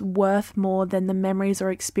think it's worth more than the memories or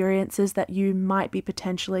experiences that you might be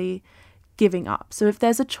potentially giving up. So if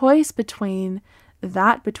there's a choice between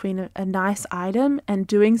a nice item and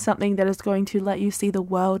doing something that is going to let you see the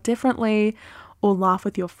world differently, or laugh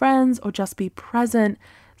with your friends, or just be present,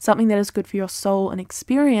 something that is good for your soul and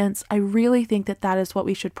experience, I really think that that is what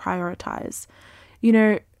we should prioritize.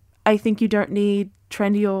 I think you don't need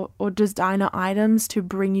trendy or designer items to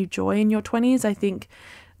bring you joy in your 20s. I think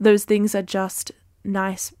those things are just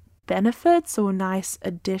nice benefits or nice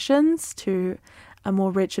additions to a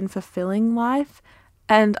more rich and fulfilling life.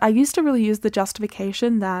 And I used to really use the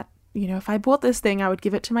justification that, if I bought this thing, I would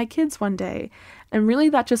give it to my kids one day. And really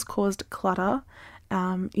that just caused clutter.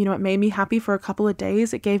 It made me happy for a couple of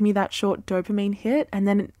days. It gave me that short dopamine hit, and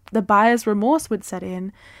then the buyer's remorse would set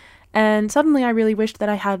in. And suddenly I really wished that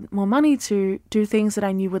I had more money to do things that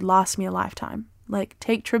I knew would last me a lifetime, like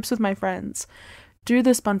take trips with my friends, do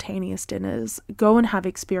the spontaneous dinners, go and have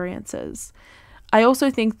experiences. I also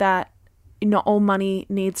think that not all money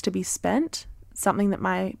needs to be spent. Something that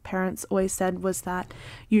my parents always said was that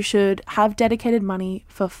you should have dedicated money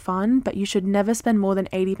for fun, but you should never spend more than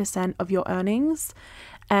 80% of your earnings.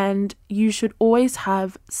 And you should always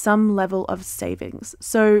have some level of savings.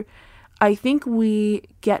 So I think we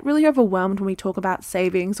get really overwhelmed when we talk about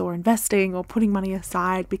savings or investing or putting money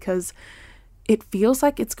aside, because it feels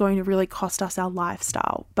like it's going to really cost us our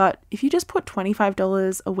lifestyle. But if you just put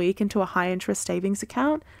 $25 a week into a high interest savings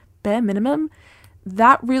account, bare minimum,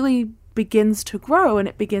 that really begins to grow and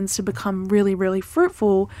it begins to become really, really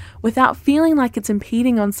fruitful without feeling like it's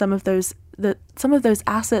impeding on some of those some of those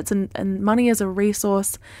assets and money as a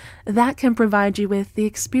resource that can provide you with the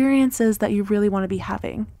experiences that you really want to be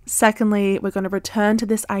having. Secondly, we're going to return to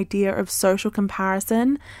this idea of social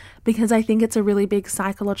comparison, because I think it's a really big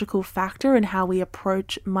psychological factor in how we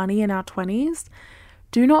approach money in our 20s.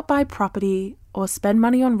 Do not buy property or spend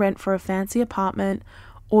money on rent for a fancy apartment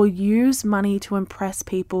or use money to impress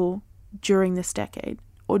people during this decade.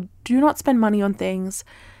 Or do not spend money on things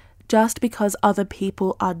just because other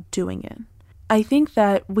people are doing it. I think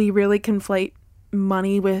that we really conflate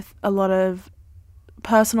money with a lot of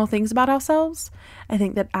personal things about ourselves. I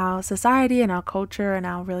think that our society and our culture and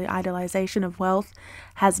our really idealization of wealth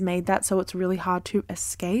has made that so it's really hard to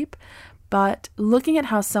escape. But looking at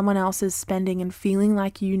how someone else is spending and feeling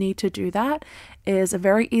like you need to do that is a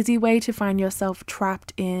very easy way to find yourself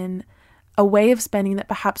trapped in a way of spending that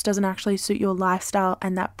perhaps doesn't actually suit your lifestyle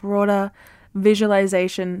and that broader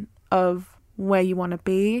visualization of where you want to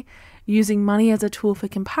be. Using money as a tool for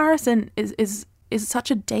comparison is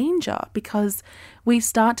such a danger, because we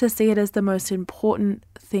start to see it as the most important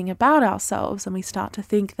thing about ourselves, and we start to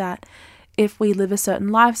think that if we live a certain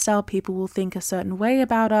lifestyle, people will think a certain way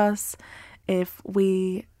about us. If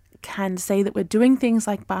we can say that we're doing things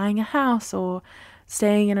like buying a house or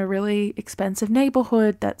staying in a really expensive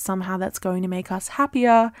neighborhood, that somehow that's going to make us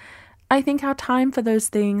happier. I think our time for those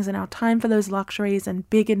things and our time for those luxuries and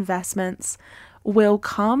big investments will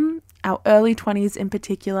come. Our early 20s in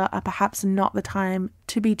particular are perhaps not the time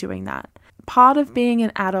to be doing that. Part of being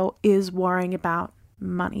an adult is worrying about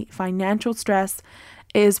money. Financial stress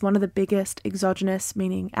is one of the biggest exogenous,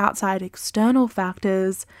 meaning outside external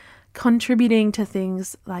factors, contributing to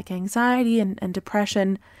things like anxiety and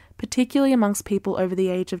depression, particularly amongst people over the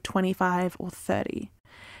age of 25 or 30.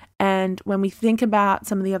 And when we think about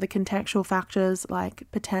some of the other contextual factors like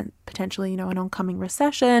potentially, an oncoming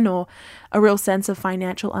recession or a real sense of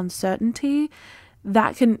financial uncertainty,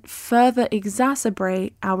 that can further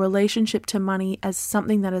exacerbate our relationship to money as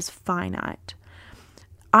something that is finite.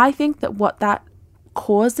 I think that what that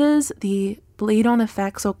causes, the bleed-on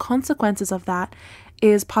effects or consequences of that,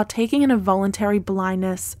 is partaking in a voluntary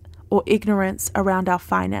blindness or ignorance around our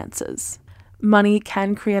finances. Money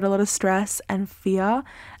can create a lot of stress and fear,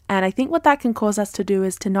 and I think what that can cause us to do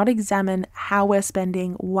is to not examine how we're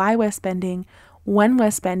spending, why we're spending, when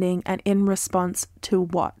we're spending, and in response to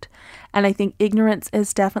what. And I think ignorance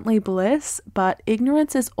is definitely bliss, but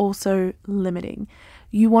ignorance is also limiting.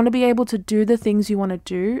 You want to be able to do the things you want to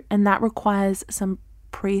do, and that requires some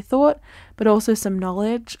pre-thought, but also some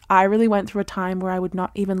knowledge. I really went through a time where I would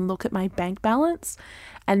not even look at my bank balance.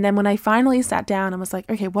 And then when I finally sat down and was like,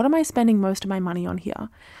 okay, what am I spending most of my money on here?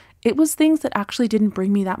 It was things that actually didn't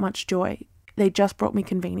bring me that much joy. They just brought me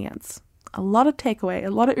convenience. A lot of takeaway,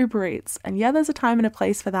 a lot of Uber Eats. And yeah, there's a time and a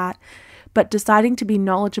place for that. But deciding to be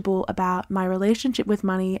knowledgeable about my relationship with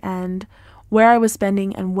money and where I was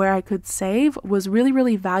spending and where I could save was really,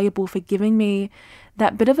 really valuable for giving me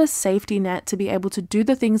that bit of a safety net to be able to do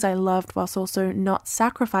the things I loved whilst also not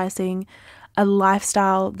sacrificing a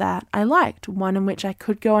lifestyle that I liked, one in which I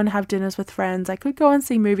could go and have dinners with friends, I could go and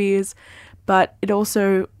see movies, but it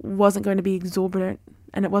also wasn't going to be exorbitant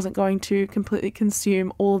and it wasn't going to completely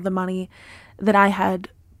consume all of the money that I had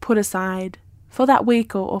put aside for that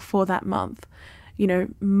week or for that month.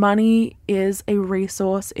 Money is a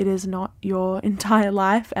resource. It is not your entire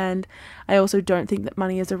life. And I also don't think that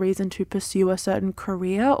money is a reason to pursue a certain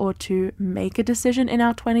career or to make a decision in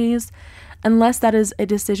our 20s, unless that is a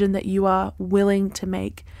decision that you are willing to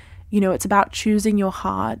make. It's about choosing your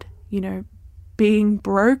hard, being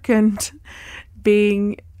broke and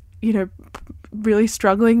being, really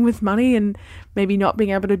struggling with money and maybe not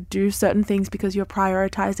being able to do certain things because you're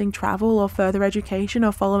prioritizing travel or further education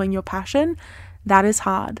or following your passion. That is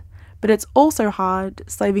hard, but it's also hard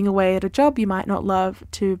slaving away at a job you might not love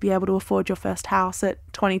to be able to afford your first house at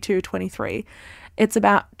 22, 23. It's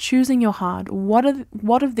about choosing your hard.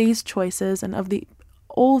 What of these choices and of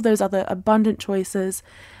all of those other abundant choices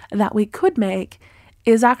that we could make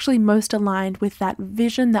is actually most aligned with that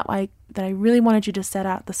vision that I really wanted you to set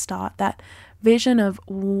out at the start, that vision of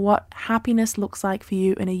what happiness looks like for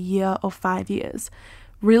you in a year or 5 years.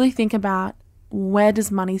 Really think about, where does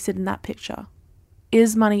money sit in that picture?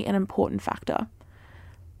 Is money an important factor?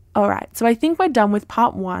 All right, so I think we're done with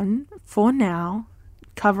part 1 for now,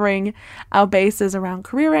 covering our bases around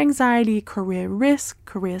career anxiety, career risk,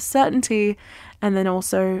 career certainty, and then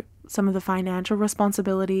also some of the financial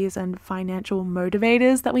responsibilities and financial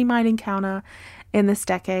motivators that we might encounter in this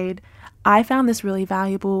decade. I found this really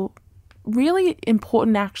valuable, really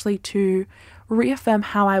important actually to reaffirm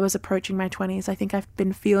how I was approaching my 20s. I think I've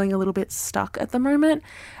been feeling a little bit stuck at the moment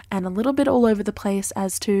and a little bit all over the place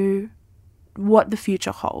as to what the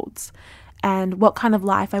future holds and what kind of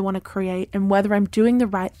life I want to create and whether I'm doing the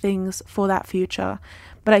right things for that future.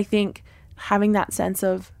 But I think having that sense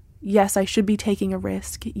of, yes, I should be taking a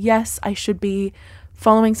risk. Yes, I should be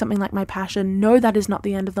following something like my passion. No, that is not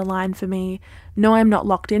the end of the line for me. No, I'm not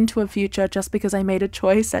locked into a future just because I made a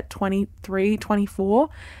choice at 23, 24.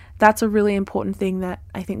 That's a really important thing that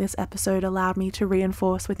I think this episode allowed me to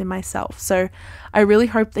reinforce within myself. So I really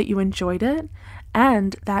hope that you enjoyed it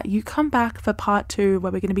and that you come back for part 2,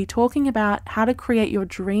 where we're going to be talking about how to create your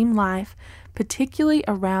dream life, particularly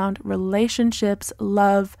around relationships,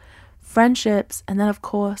 love, friendships, and then of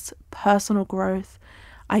course, personal growth.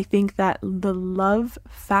 I think that the love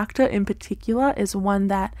factor in particular is one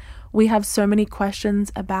that we have so many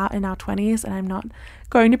questions about in our 20s, and I'm not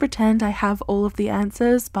going to pretend I have all of the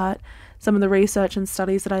answers, but some of the research and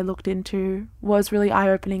studies that I looked into was really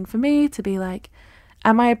eye-opening for me to be like,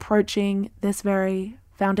 am I approaching this very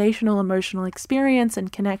foundational emotional experience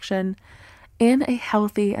and connection in a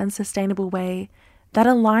healthy and sustainable way that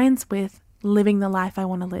aligns with living the life I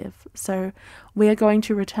want to live? So we are going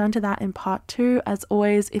to return to that in part 2. As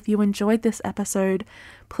always, if you enjoyed this episode,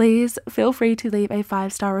 please feel free to leave a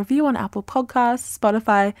 5-star review on Apple Podcasts,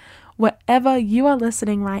 Spotify, wherever you are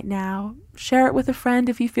listening right now. Share it with a friend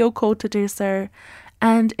if you feel called to do so.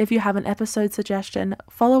 And if you have an episode suggestion,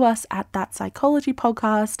 follow us at That Psychology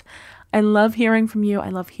Podcast. I love hearing from you. I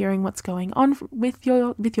love hearing what's going on with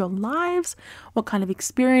your lives, what kind of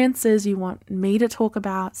experiences you want me to talk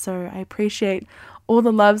about. So I appreciate all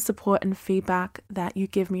the love, support, and feedback that you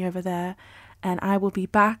give me over there. And I will be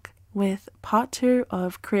back with part 2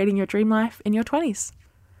 of creating your dream life in your 20s.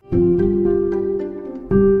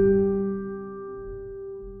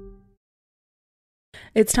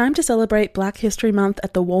 It's time to celebrate Black History Month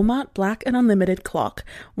at the Walmart Black and Unlimited Clock,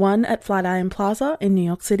 one at Flatiron Plaza in New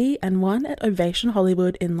York City and one at Ovation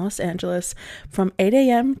Hollywood in Los Angeles, from 8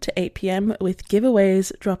 a.m. to 8 p.m. with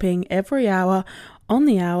giveaways dropping every hour. On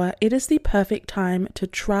the hour, it is the perfect time to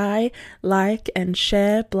try, like, and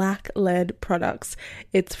share Black-led products.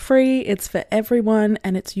 It's free, it's for everyone,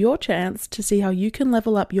 and it's your chance to see how you can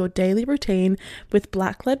level up your daily routine with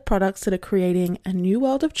Black-led products that are creating a new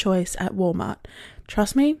world of choice at Walmart.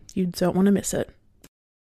 Trust me, you don't want to miss it.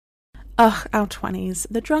 Ugh, our 20s.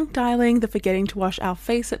 The drunk dialing, the forgetting to wash our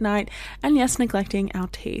face at night, and yes, neglecting our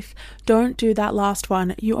teeth. Don't do that last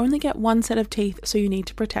one. You only get one set of teeth, so you need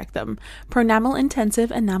to protect them. Pronamel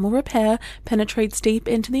Intensive Enamel Repair penetrates deep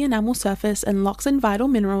into the enamel surface and locks in vital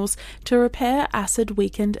minerals to repair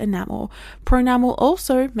acid-weakened enamel. Pronamel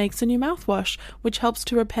also makes a new mouthwash, which helps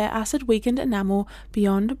to repair acid-weakened enamel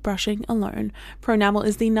beyond brushing alone. Pronamel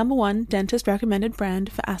is the #1 dentist-recommended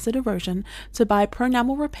brand for acid erosion, so buy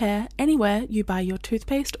Pronamel Repair anywhere you buy your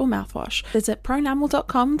toothpaste or mouthwash. Visit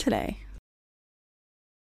pronamel.com today.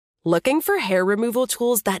 Looking for hair removal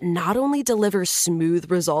tools that not only deliver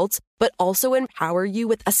smooth results, but also empower you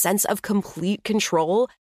with a sense of complete control?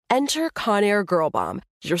 Enter Conair Girl Bomb,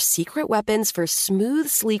 your secret weapons for smooth,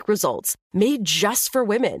 sleek results, made just for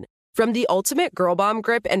women. From the ultimate Girl Bomb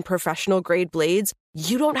grip and professional-grade blades,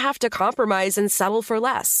 you don't have to compromise and settle for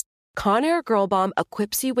less. Conair Girl Bomb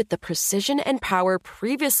equips you with the precision and power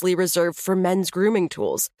previously reserved for men's grooming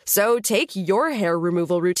tools. So take your hair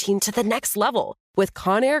removal routine to the next level with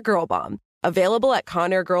Conair Girl Bomb. Available at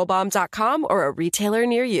ConairGirlBomb.com or a retailer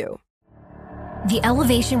near you. The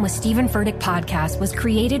Elevation with Stephen Furtick podcast was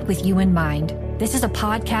created with you in mind. This is a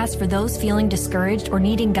podcast for those feeling discouraged or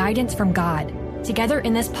needing guidance from God. Together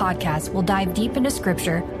in this podcast, we'll dive deep into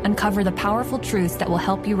scripture, uncover the powerful truths that will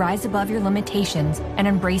help you rise above your limitations and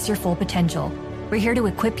embrace your full potential. We're here to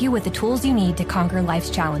equip you with the tools you need to conquer life's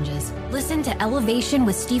challenges. Listen to Elevation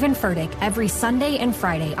with Stephen Furtick every Sunday and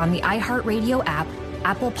Friday on the iHeartRadio app,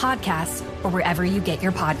 Apple Podcasts, or wherever you get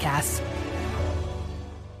your podcasts.